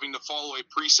versus having to follow a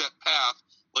preset path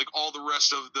like all the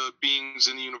rest of the beings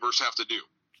in the universe have to do.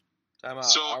 Time out.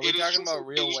 So Are we talking about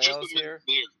real whales here?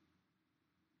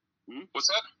 What's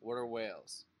that? What are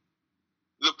whales?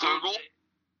 The Purgle.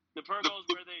 The Purgle is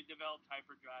where they developed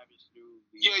hyperdrive.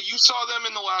 Yeah, you saw them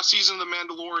in the last season of The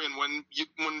Mandalorian when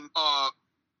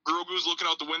Grogu's looking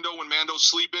out the window when Mando's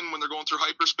sleeping, when they're going through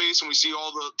hyperspace and we see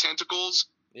all the tentacles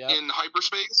in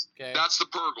hyperspace. Okay. That's the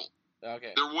Purgle.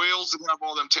 Okay. They're whales that have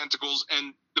all them tentacles,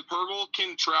 and the Purgle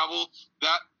can travel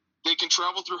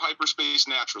through hyperspace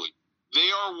naturally. They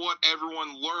are what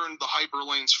everyone learned the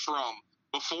hyperlanes from.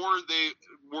 Before they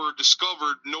were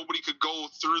discovered, nobody could go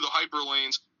through the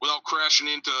hyperlanes without crashing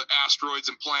into asteroids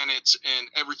and planets and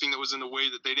everything that was in the way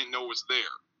that they didn't know was there.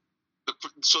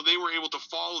 So they were able to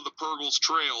follow the Purgle's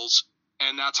trails,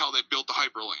 and that's how they built the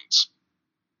hyperlanes.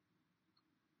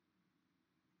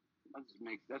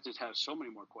 That just has so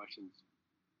many more questions.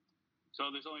 So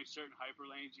there's only certain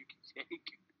hyperlanes you can take?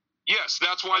 Yes,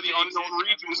 that's why the unknown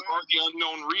regions are the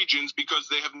unknown regions, because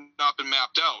they have not been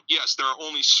mapped out. Yes, there are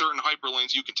only certain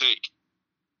hyperlanes you can take.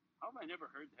 How have I never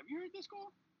heard? Have you heard this,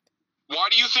 Cole? Why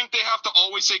do you think they have to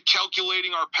always say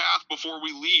calculating our path before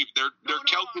we leave? They're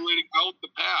calculating out the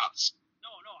paths. No,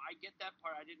 I get that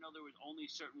part. I didn't know there was only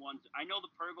certain ones. I know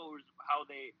the Purgle was how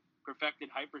they perfected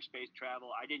hyperspace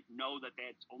travel. I didn't know that they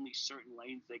had only certain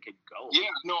lanes they could go. Yeah,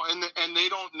 no, and they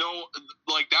don't know,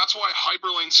 like, that's why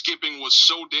hyperlane skipping was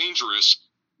so dangerous,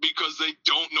 because they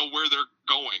don't know where they're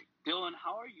going. Dylan,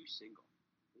 how are you single?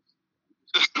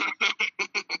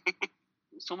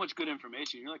 There's so much good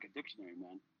information. You're like a dictionary,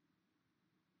 man.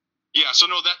 Yeah, so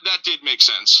no, that did make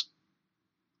sense.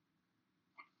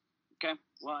 Okay,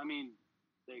 well, I mean,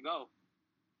 there you go.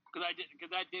 Because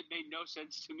that did make no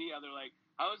sense to me. Other like,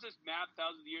 how is this map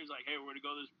 1,000 years? Like, hey, we're gonna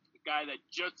go to this guy that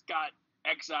just got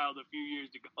exiled a few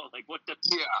years ago. Like, what the?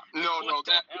 Yeah, no,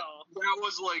 that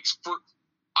was like for.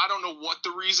 I don't know what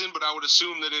the reason, but I would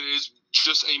assume that it is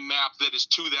just a map that is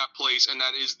to that place, and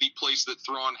that is the place that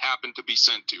Thrawn happened to be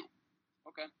sent to.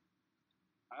 Okay,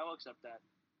 I'll accept that.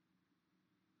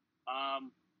 I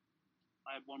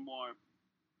have one more,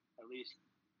 at least.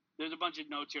 There's a bunch of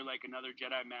notes here, like another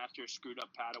Jedi Master screwed up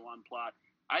Padawan plot.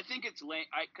 I think it's lame,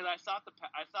 because I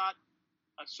thought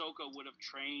Ahsoka would have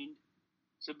trained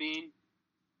Sabine,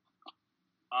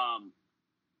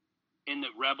 in the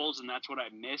Rebels, and that's what I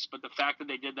missed. But the fact that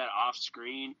they did that off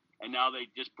screen and now they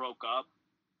just broke up,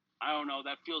 I don't know.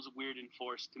 That feels weird and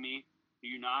forced to me. Do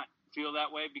you not feel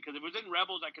that way? Because if it was in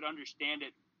Rebels, I could understand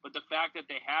it. But the fact that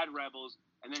they had Rebels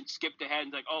and then skipped ahead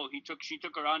and like, oh, she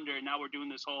took her under, and now we're doing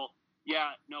this whole,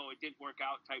 yeah, no, it didn't work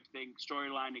out type thing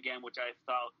storyline again, which I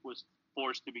thought was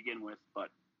forced to begin with. But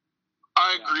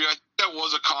I agree. I think that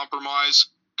was a compromise,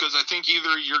 because I think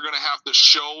either you're going to have to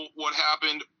show what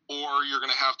happened or you're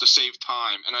going to have to save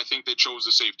time, and I think they chose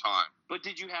to save time. But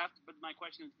But my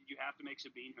question is, did you have to make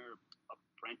Sabine her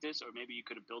apprentice, or maybe you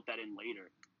could have built that in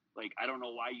later? Like, I don't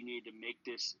know why you needed to make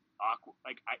this awkward.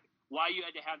 Like, why you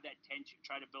had to have that tension,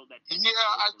 try to build that tension. Yeah,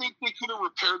 I think they could have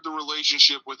repaired the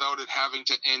relationship without it having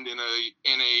to end in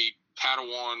a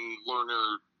Padawan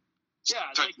learner.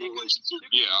 Yeah, like there could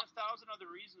have been 1,000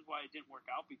 other reasons why it didn't work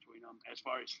out between them as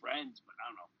far as friends, but I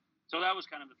don't know. So that was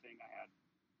kind of the thing I had.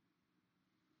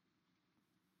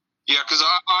 Yeah, because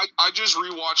I just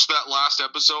rewatched that last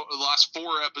episode, the last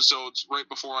 4 episodes right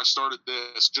before I started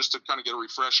this, just to kind of get a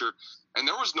refresher, and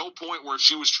there was no point where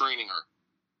she was training her.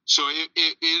 So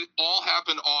it all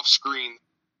happened off screen.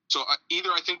 So either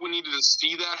I think we needed to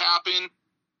see that happen,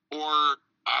 or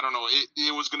I don't know,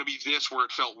 it was going to be this where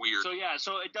it felt weird. So yeah,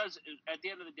 so it does. At the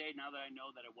end of the day, now that I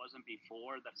know that it wasn't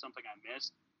before, that's something I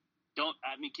missed.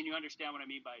 Can you understand what I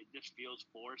mean by this feels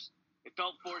forced? It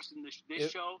felt forced in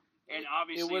this show, and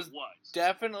obviously it was.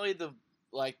 Definitely the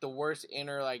worst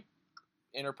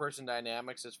interperson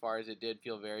dynamics, as far as it did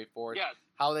feel very forced. Yeah.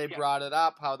 How they brought it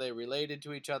up, how they related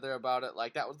to each other about it.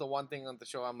 Like, that was the one thing on the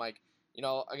show I'm like,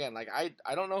 again, like,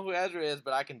 I don't know who Ezra is,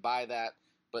 but I can buy that.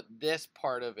 But this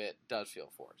part of it does feel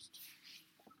forced.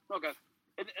 Okay.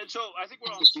 And so I think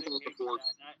we're all on the same page with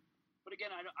that. But again,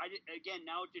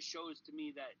 now it just shows to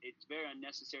me that it's very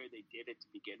unnecessary they did it to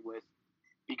begin with.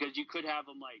 Because you could have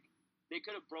them, like, they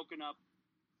could have broken up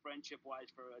friendship-wise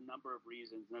for a number of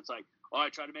reasons. And it's like, I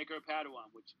tried to make her a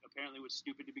Padawan, which apparently was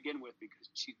stupid to begin with because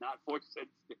she's not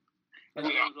force-sensitive. And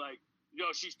then I was like,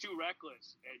 she's too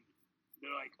reckless. And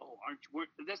they're like,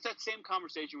 that's that same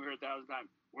conversation we heard 1,000 times.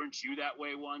 Weren't you that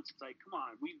way once? It's like, come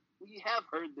on, we have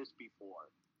heard this before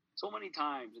so many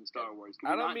times in Star Wars. Can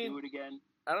we not do it again?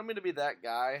 I don't mean to be that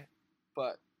guy,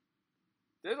 but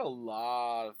there's a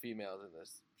lot of females in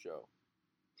this show.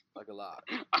 Like, a lot.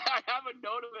 I have a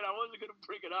note of it. I wasn't going to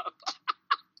bring it up.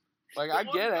 Like, I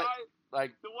get it.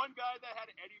 Like, the one guy that had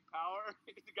any power,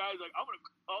 the guy's like, I'm going to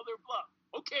call their bluff.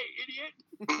 Okay, idiot.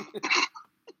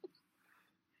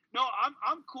 No,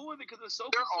 I'm cool with it because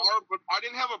Ahsoka. But I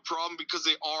didn't have a problem because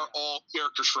they are all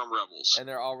characters from Rebels. And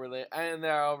they're all related.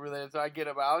 So I get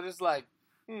it. But I was just like,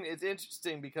 it's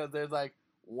interesting because there's, like,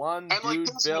 one dude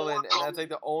villain, and that's, like,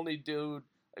 the only dude.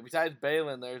 Like, besides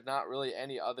Balin, there's not really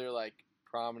any other, like,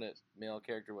 prominent male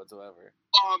character whatsoever.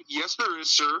 Yes, there is,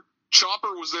 sir.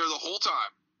 Chopper was there the whole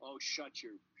time. Oh, shut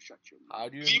your mouth. How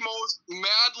do you? The most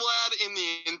mad lad in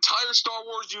the entire Star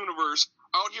Wars universe,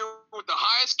 out here with the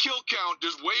highest kill count,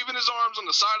 just waving his arms on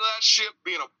the side of that ship,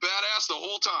 being a badass the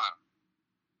whole time.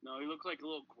 No, he looked like a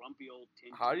little grumpy old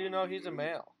tin. How do you know he's a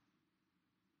male?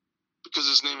 Because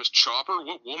his name is Chopper?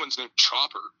 What woman's named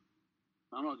Chopper?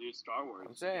 I don't know, dude. Star Wars.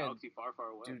 I'm saying, Galaxy far, far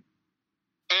away. Dude.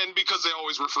 And because they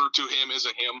always refer to him as a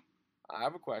him. I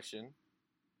have a question.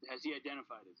 Has he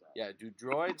identified as that? Yeah, do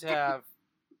droids have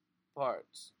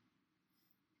parts?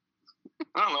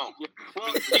 I don't know. Yeah.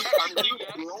 Well, he was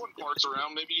throwing parts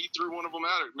around. Maybe he threw one of them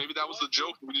at it. Maybe that was the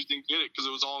joke. We just didn't get it because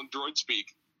it was all in droid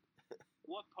speak.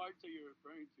 What parts are you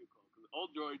referring to, Cole? Because all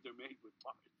droids are made with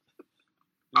parts.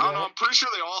 I don't know. I'm pretty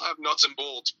sure they all have nuts and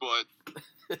bolts, but...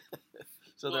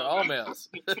 So they're all males.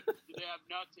 Do they have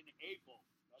nuts and a bolt?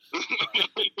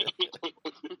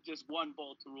 Just one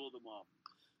bolt to rule them all.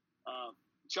 I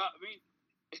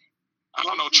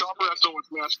don't know. Chopper has so much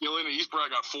masculinity. He's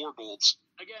probably got 4 bolts.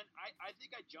 again, I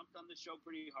think I jumped on the show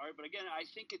pretty hard, but again, I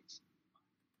think it's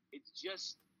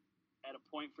just at a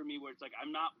point for me where it's like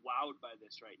I'm not wowed by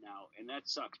this right now, and that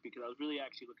sucks because I was really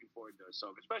actually looking forward to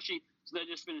Ahsoka, especially since I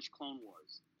just finished Clone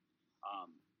Wars.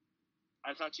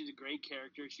 I thought she's a great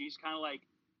character. She's kind of like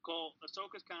Cole.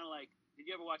 Ahsoka's kind of like. Did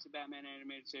you ever watch the Batman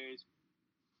animated series?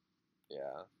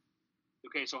 Yeah.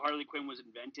 Okay, so Harley Quinn was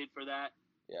invented for that.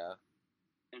 Yeah.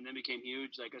 And then became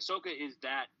huge. Like Ahsoka is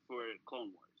that for Clone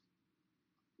Wars.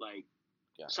 Like,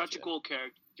 such a cool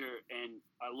character, and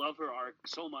I love her arc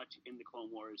so much in the Clone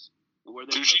Wars. Where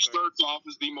they she starts off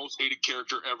as the most hated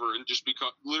character ever, and just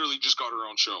literally just got her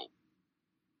own show.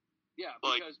 Yeah,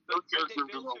 like because her character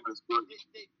development is good.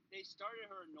 They started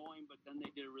her annoying, but then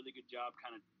they did a really good job,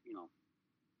 kind of,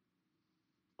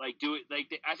 like do it.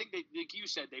 Like I think they, like you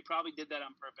said, they probably did that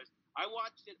on purpose. I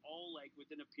watched it all like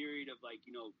within a period of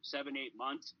 7-8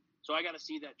 months, so I got to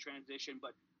see that transition.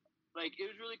 But like it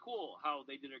was really cool how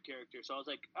they did her character. So I was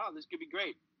like, oh, this could be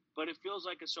great. But it feels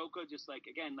like Ahsoka just like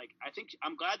again, like I think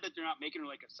I'm glad that they're not making her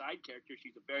like a side character.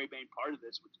 She's a very main part of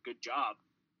this, which is a good job.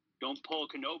 Don't pull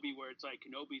Kenobi where it's like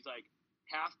Kenobi's like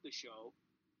half the show.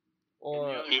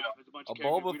 Or a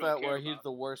Boba Fett where he's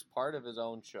the worst part of his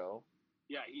own show.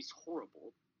 Yeah, he's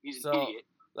horrible. He's an idiot.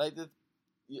 Like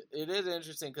it is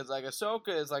interesting because like Ahsoka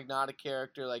is like not a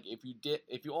character. Like if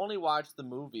you only watched the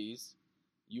movies,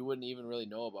 you wouldn't even really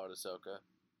know about Ahsoka.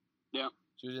 Yeah,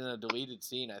 she was in a deleted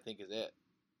scene. I think is it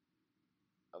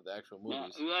of the actual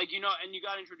movies. Yeah, and you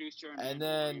got introduced to her. And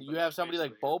then you have somebody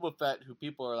like Boba Fett who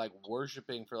people are like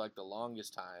worshiping for like the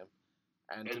longest time.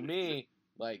 And to me,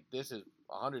 like this is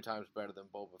 100 times better than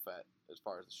Boba Fett as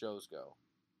far as the shows go.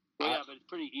 Yeah, but it's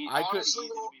pretty easy. Honestly,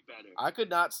 to be better. I could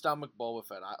not stomach Boba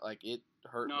Fett. It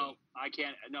hurt me. No, I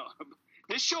can't. No,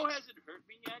 this show hasn't hurt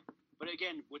me yet. But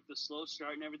again, with the slow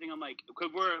start and everything, I'm like, because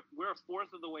we're a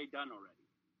fourth of the way done already.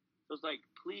 So it's like,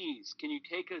 please, can you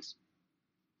take us?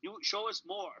 You show us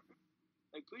more.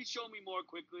 Like, please show me more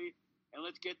quickly, and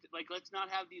let's not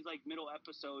have these like middle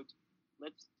episodes.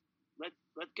 Let's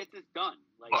get this done.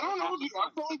 Like, I don't know, dude. I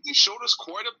feel like they showed us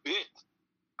quite a bit.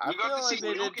 I feel like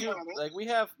they did too. Like we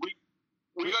got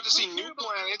to see new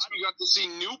planets. We got to see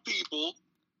new people.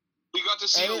 We got to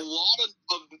see a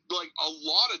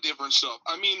lot of different stuff.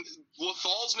 I mean,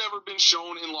 Lethal's never been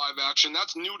shown in live action.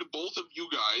 That's new to both of you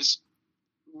guys.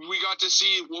 We got to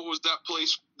see what was that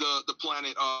place, the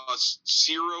planet,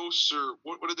 Ceros, or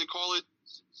what did they call it?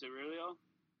 Cerilio?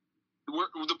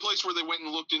 The place where they went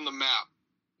and looked in the map,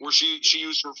 where she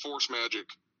used her force magic.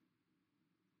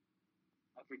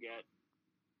 I forget.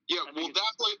 Yeah, well,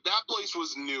 that place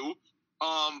was new.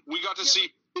 We got to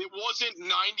see. It wasn't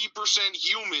 90%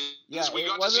 human. Yeah,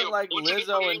 it wasn't like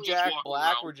Lizzo and Jack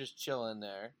Black were just chilling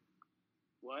there.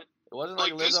 What? It wasn't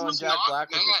like Lizzo and Jack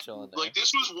Black were just chilling there. Like,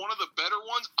 this was one of the better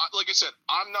ones. Like I said,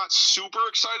 I'm not super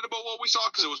excited about what we saw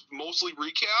because it was mostly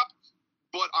recap,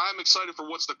 but I'm excited for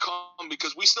what's to come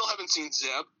because we still haven't seen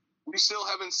Zeb. We still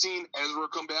haven't seen Ezra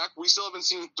come back. We still haven't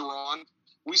seen Thrawn.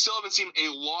 We still haven't seen a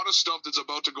lot of stuff that's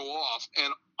about to go off,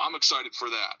 and I'm excited for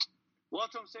that. Well,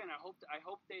 that's what I'm saying. I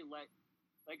hope they let.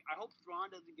 Like, I hope Thrawn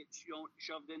doesn't get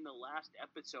shoved in the last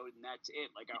episode, and that's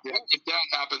it. Like, I hope if that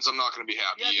happens, I'm not going to be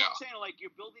happy. Yeah, that's what I'm saying. Like,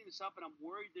 you're building this up, and I'm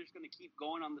worried there's going to keep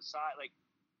going on the side. Like,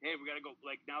 hey, we got to go.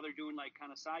 Like, now they're doing like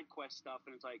kind of side quest stuff,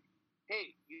 and it's like,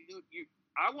 hey, you.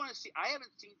 I want to see. I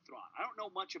haven't seen Thrawn. I don't know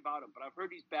much about him, but I've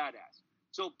heard he's badass.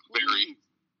 So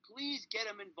please get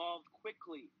him involved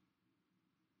quickly.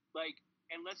 Like,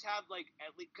 and let's have like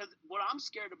at least because what I'm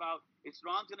scared about is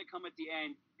Thrawn's going to come at the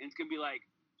end, and it's going to be like.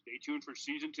 Stay tuned for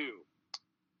season 2.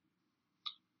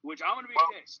 Which I'm going to be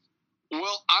pissed.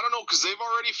 Well, I don't know, because they've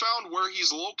already found where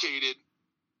he's located.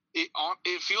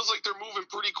 It feels like they're moving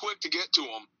pretty quick to get to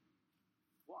him.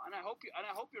 Well, and I hope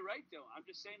you're right, though. I'm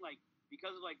just saying, like,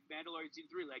 because of, like, Mandalorian season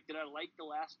 3, like, did I like the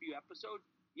last few episodes?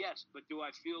 Yes, but do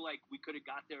I feel like we could have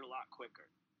got there a lot quicker?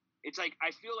 It's like, I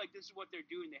feel like this is what they're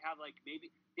doing. They have, like, maybe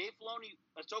Dave Filoni,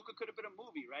 Ahsoka could have been a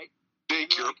movie, right?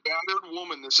 Jake, you're a battered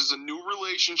woman. This is a new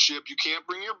relationship. You can't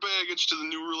bring your baggage to the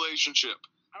new relationship.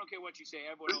 I don't care what you say.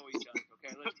 Everyone always does,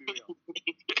 okay? Let's be real.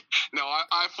 No,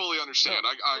 I fully understand.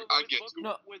 I get it.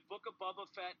 With Book of Boba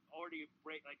Fett already,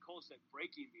 like Cole said,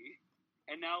 breaking me,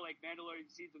 and now, like, Mandalorian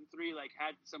Season 3, like,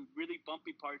 had some really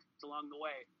bumpy parts along the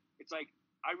way. It's like,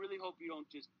 I really hope you don't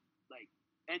just, like,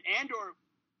 or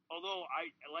although I,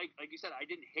 like you said, I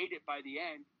didn't hate it by the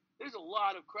end, there's a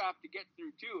lot of crap to get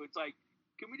through, too. It's like,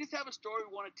 can we just have a story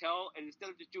we want to tell, and instead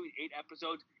of just doing 8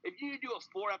 episodes, if you do a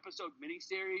 4-episode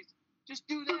miniseries, just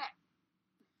do that.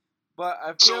 But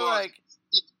I feel like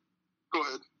go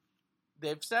ahead.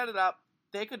 They've set it up.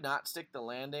 They could not stick the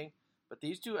landing, but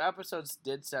these 2 episodes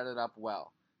did set it up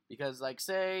well Because, like,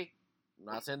 say, I'm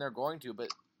not saying they're going to, but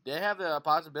they have the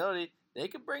possibility they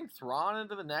could bring Thrawn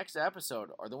into the next episode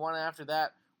or the one after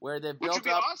that, where they've Which would built be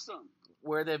up, awesome.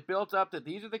 where they've built up that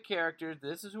these are the characters,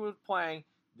 this is who is playing,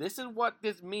 this is what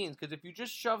this means. Because if you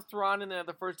just shove Thrawn in there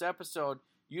the first episode,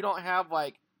 you don't have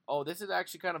like, oh, this is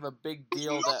actually kind of a big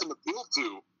deal. There's nothing to build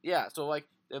to. Yeah, so like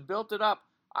they've built it up.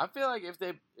 I feel like if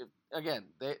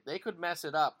they could mess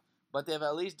it up, but they've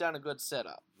at least done a good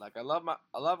setup. Like I love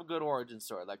a good origin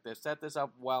story. Like they've set this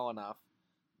up well enough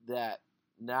that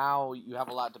now you have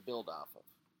a lot to build off of.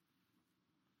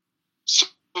 So,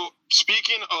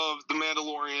 speaking of The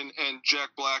Mandalorian and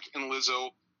Jack Black and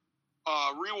Lizzo,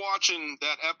 rewatching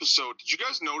that episode, did you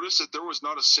guys notice that there was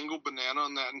not a single banana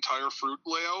on that entire fruit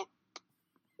layout?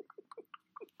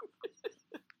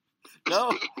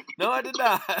 No, I did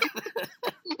not. I'm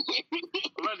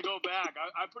going to go back.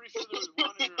 I'm pretty sure there was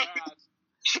one in her ass.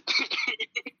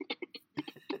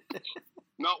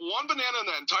 Not one banana in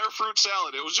that entire fruit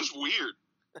salad. It was just weird.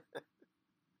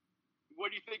 What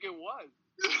do you think it was?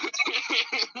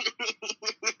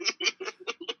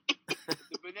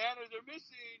 The bananas are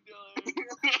missing, Dylan.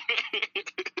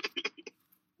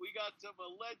 We got some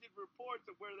alleged reports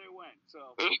of where they went,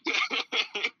 so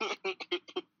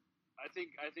I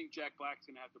think Jack Black's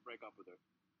gonna have to break up with her.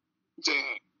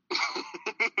 Damn.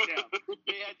 Damn.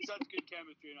 They had such good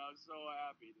chemistry, and I was so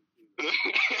happy to see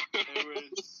that.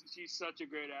 She's such a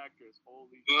great actress.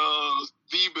 Holy shit.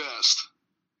 The best.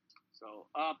 So,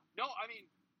 no, I mean,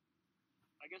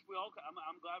 I guess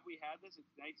I'm glad we had this.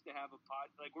 It's nice to have a pod.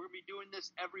 Like, we're going to be doing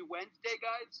this every Wednesday,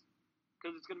 guys,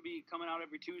 because it's going to be coming out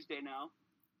every Tuesday now.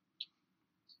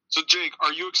 So, Jake,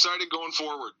 are you excited going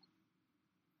forward?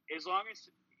 As long as,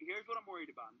 here's what I'm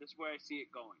worried about. And this is where I see it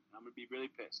going. I'm going to be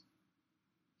really pissed.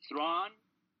 Thrawn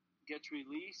gets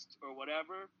released or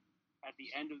whatever at the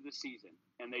end of the season,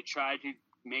 and they try to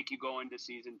make you go into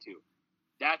season 2.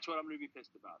 That's what I'm going to be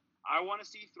pissed about. I want to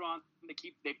see Thrawn.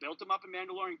 They built him up in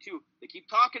Mandalorian too. They keep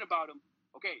talking about him.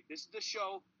 Okay, this is the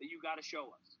show that you got to show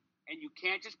us, and you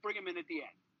can't just bring him in at the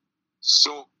end.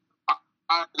 So,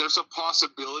 there's a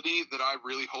possibility that I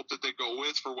really hope that they go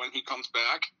with for when he comes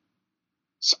back.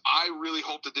 So I really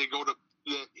hope that they go to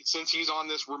since he's on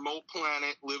this remote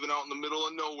planet, living out in the middle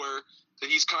of nowhere, that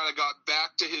he's kind of got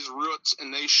back to his roots,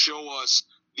 and they show us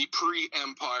the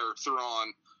pre-Empire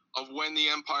Thrawn of when the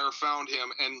Empire found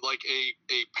him, and like a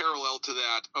parallel to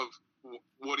that of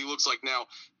what he looks like now.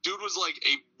 Dude was like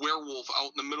a werewolf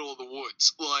out in the middle of the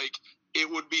woods. Like, it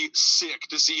would be sick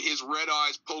to see his red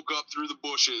eyes poke up through the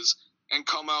bushes and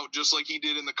come out just like he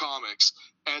did in the comics.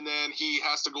 And then he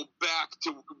has to go back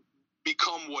to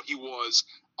become what he was.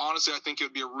 Honestly, I think it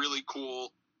would be a really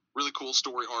cool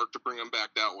story arc to bring him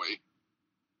back that way.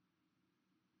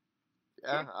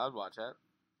 Yeah, I'd watch that.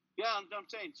 Yeah, I'm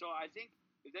saying. So I think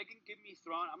if they can give me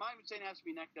Thrawn, I'm not even saying it has to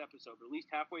be next episode, but at least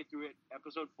halfway through it,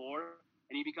 episode 4,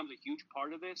 and he becomes a huge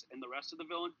part of this, and the rest of the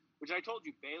villain, which I told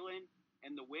you, Balin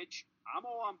and the Witch, I'm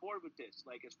all on board with this.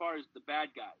 Like, as far as the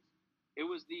bad guys, it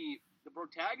was the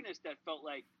protagonist that felt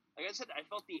like I said, I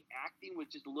felt the acting was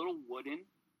just a little wooden.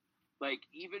 Like,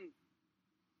 even,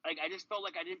 like, I just felt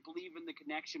like I didn't believe in the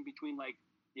connection between, like,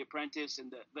 the apprentice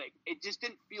and it just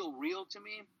didn't feel real to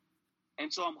me.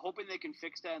 And so I'm hoping they can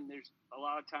fix that, and there's a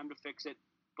lot of time to fix it.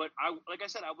 But like I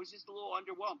said, I was just a little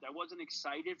underwhelmed. I wasn't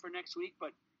excited for next week,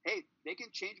 but hey, they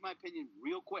can change my opinion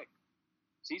real quick.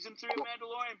 Season 3 of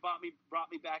Mandalorian brought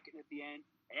me back in at the end,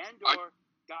 or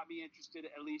got me interested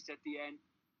at least at the end.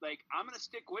 Like, I'm gonna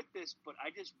stick with this, but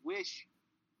I just wish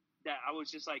that I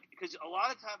was just like, because a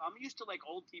lot of time I'm used to like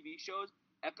old TV shows.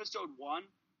 Episode 1,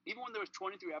 even when there was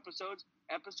 23 episodes,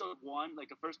 episode 1, like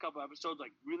the first couple episodes,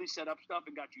 like really set up stuff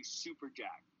and got you super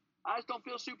jacked. I just don't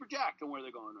feel super jacked on where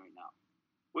they're going right now,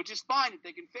 which is fine if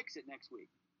they can fix it next week.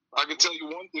 I can tell you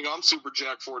one thing I'm super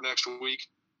jacked for next week.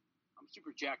 I'm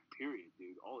super jacked, period,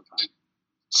 dude, all the time.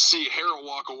 See Hera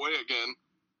walk away again.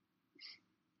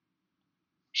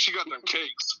 She got them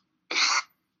cakes.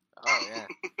 Oh, yeah.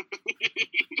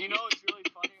 You know what's really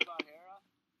funny about Hera?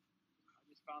 I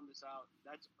just found this out.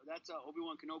 That's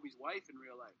Obi-Wan Kenobi's wife in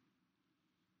real life.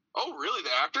 Oh, really?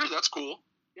 The actor? That's cool.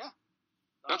 Yeah.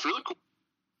 That's really cool.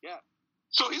 Yeah.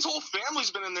 So his whole family's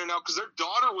been in there now because their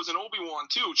daughter was in Obi-Wan,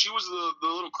 too. She was the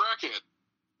little crackhead.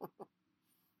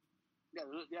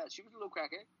 Yeah, she was a little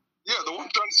crackhead. Yeah, the one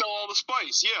trying to sell all the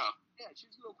spice, yeah. Yeah, she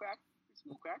was a little crack.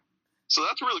 So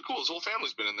that's really cool. His whole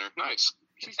family's been in there. Nice.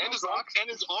 And his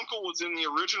uncle was in the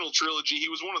original trilogy. He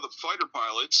was one of the fighter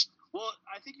pilots. Well,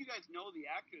 I think you guys know the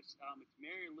actress. It's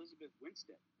Mary Elizabeth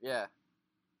Winstead. Yeah.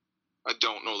 I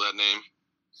don't know that name.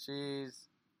 She's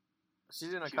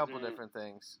in a couple different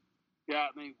things. Yeah,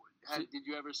 I mean, did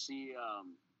you ever see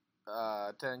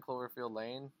 10 Cloverfield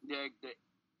Lane? Yeah.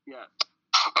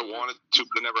 I wanted to,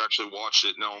 but I never actually watched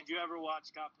it. No. Did you ever watch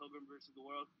Scott Pilgrim vs. the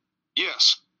World?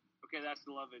 Yes. Okay, that's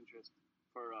the love interest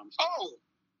for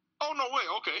Oh no way.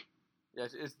 Okay. Yeah,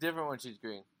 it's different when she's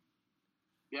green.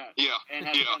 Yeah. Yeah. And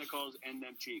has tentacles and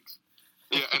them cheeks.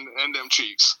 Yeah, and them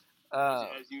cheeks.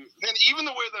 As you, and even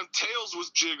the way them tails was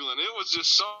jiggling, it was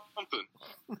just something.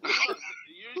 so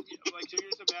you're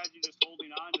just imagine just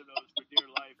holding on to those for dear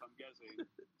life, I'm guessing.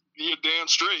 You're damn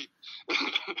straight.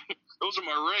 Those are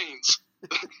my reins.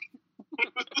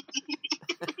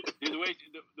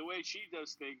 the way she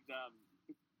does things, she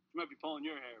might be pulling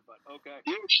your hair, but okay.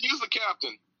 Yeah, she's the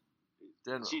captain.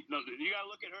 You gotta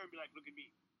look at her and be like, look at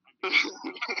me.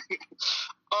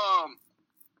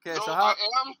 Okay, so how...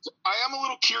 I am a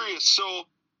little curious. So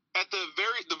at the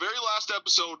very last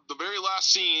episode, the very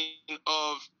last scene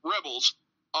of Rebels,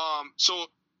 so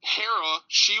Hera,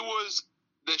 she was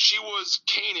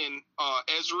Kanan,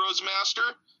 Ezra's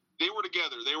master. They were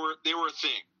together. They were a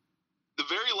thing. The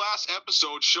very last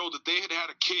episode showed that they had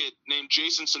a kid named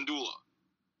Jason Syndulla.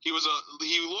 He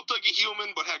looked like a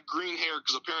human but had green hair,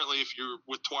 because apparently if you're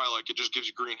with Twilight, it just gives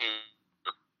you green hair.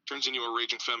 Turns into a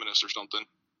raging feminist or something.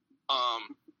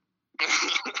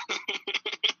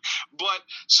 But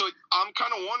so I'm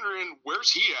kind of wondering,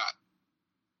 where's he at?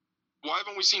 Why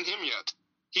haven't we seen him yet?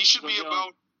 He should be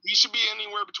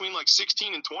anywhere between like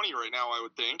 16 and 20 right now, I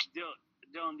would think.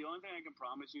 Dylan, the only thing I can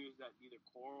promise you is that neither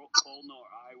Cole nor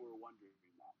I were wondering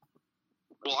that.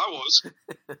 Well, I was.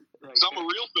 I'm a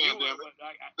real fan, damn it.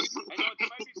 I know there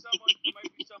might be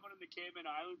someone in the Cayman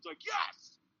Islands like,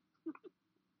 yes!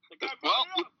 The guy brought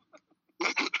it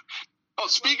up. Oh,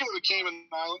 speaking of the Cayman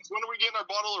Islands, when are we getting our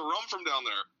bottle of rum from down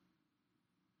there?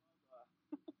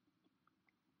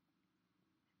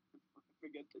 I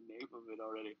forget the name of it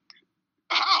already.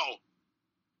 How?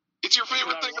 It's your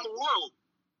favorite thing in the world.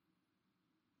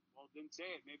 Well, didn't say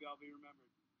it. Maybe I'll be remembered.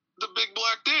 The big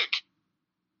black dick.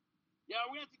 Yeah,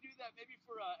 we have to do that maybe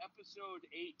for episode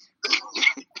 8.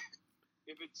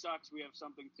 If it sucks, we have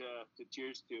something to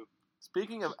cheers to.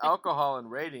 Speaking of alcohol and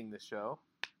rating the show.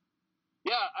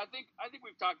 Yeah, I think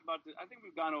we've talked about this. I think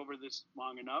we've gone over this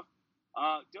long enough.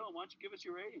 Dylan, why don't you give us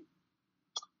your rating?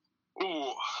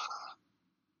 Ooh.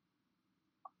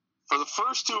 For the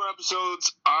first 2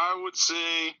 episodes, I would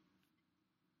say,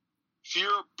 if you're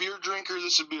a beer drinker,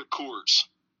 this would be a Coors.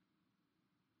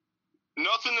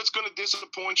 Nothing that's going to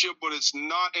disappoint you, but it's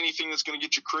not anything that's going to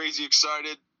get you crazy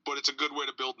excited, but it's a good way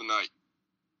to build the night.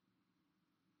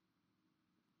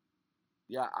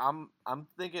 Yeah, I'm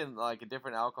thinking like a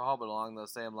different alcohol, but along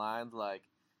those same lines. Like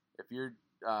if you're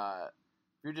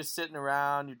just sitting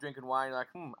around, you're drinking wine, you're like,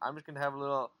 I'm just gonna have a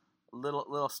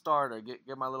little starter,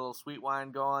 get my little sweet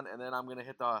wine going, and then I'm gonna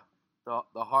hit the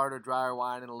harder, drier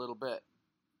wine in a little bit.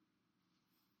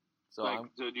 So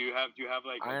do you have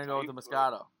like? I'm gonna go with the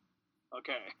Moscato.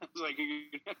 Okay, it's like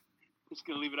you're just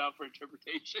gonna leave it out for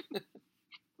interpretation.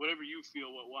 Whatever you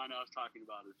feel, what wine I was talking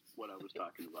about is what I was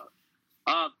talking about.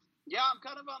 Yeah, I'm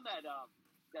kind of on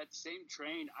that same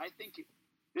train. I think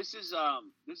this is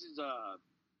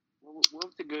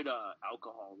what's a good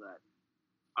alcohol that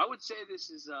I would say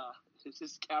this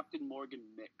is Captain Morgan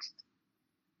mixed.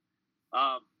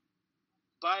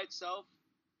 By itself,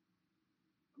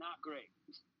 not great,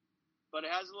 but it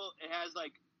has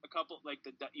like a couple, like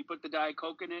you put the Diet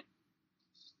Coke in it,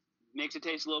 makes it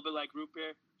taste a little bit like root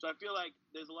beer. So I feel like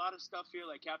there's a lot of stuff here.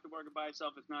 Like Captain Morgan by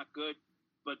itself is not good,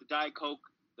 but the Diet Coke,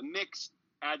 the mix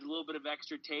adds a little bit of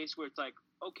extra taste where it's like,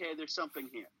 okay, there's something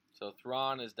here. So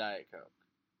Thrawn is Diet Coke.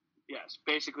 Yes,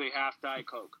 basically half Diet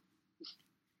Coke.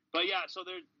 But yeah, so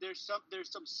there's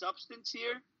some substance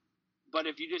here, but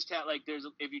if you just had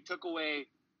if you took away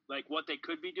like what they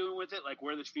could be doing with it, like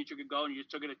where this feature could go, and you just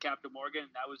took it to Captain Morgan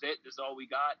and that was it, this is all we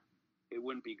got, it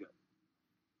wouldn't be good.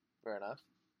 Fair enough.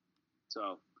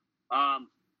 So,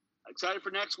 excited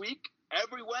for next week,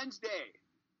 every Wednesday.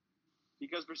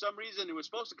 Because for some reason it was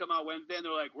supposed to come out Wednesday, and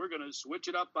they're like, we're going to switch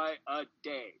it up by a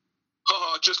day.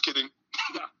 Oh, just kidding.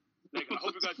 Yeah. Like, I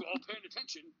hope you guys were all paying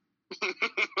attention.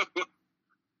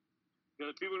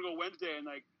 Because people are going to go Wednesday and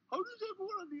like, how does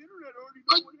everyone on the internet already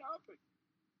know what happened?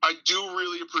 I do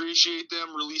really appreciate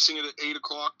them releasing it at 8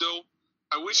 o'clock, though.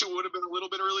 I wish it would have been a little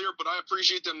bit earlier, but I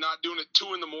appreciate them not doing it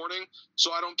 2 in the morning,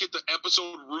 so I don't get the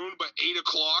episode ruined by 8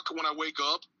 o'clock when I wake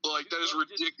up. Like, that is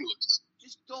ridiculous.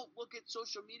 Just don't look at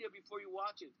social media before you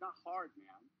watch it. It's not hard,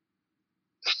 man.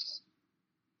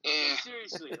 Yeah. Like,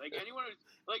 seriously, like anyone,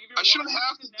 like if you're I shouldn't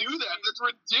have to do that. That's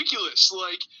ridiculous.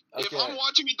 Like, if I'm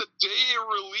watching it the day it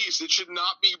released, it should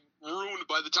not be ruined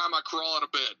by the time I crawl out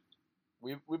of bed.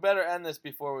 We better end this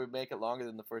before we make it longer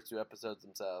than the first 2 episodes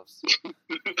themselves.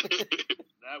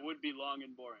 That would be long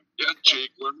and boring. Yeah,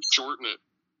 Jake, learn to shorten it.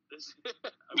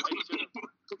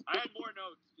 I had more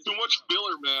notes. Too much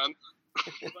filler, man.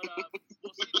 But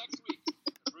we'll see you next week.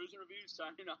 Bruiser Reviews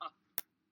signing off.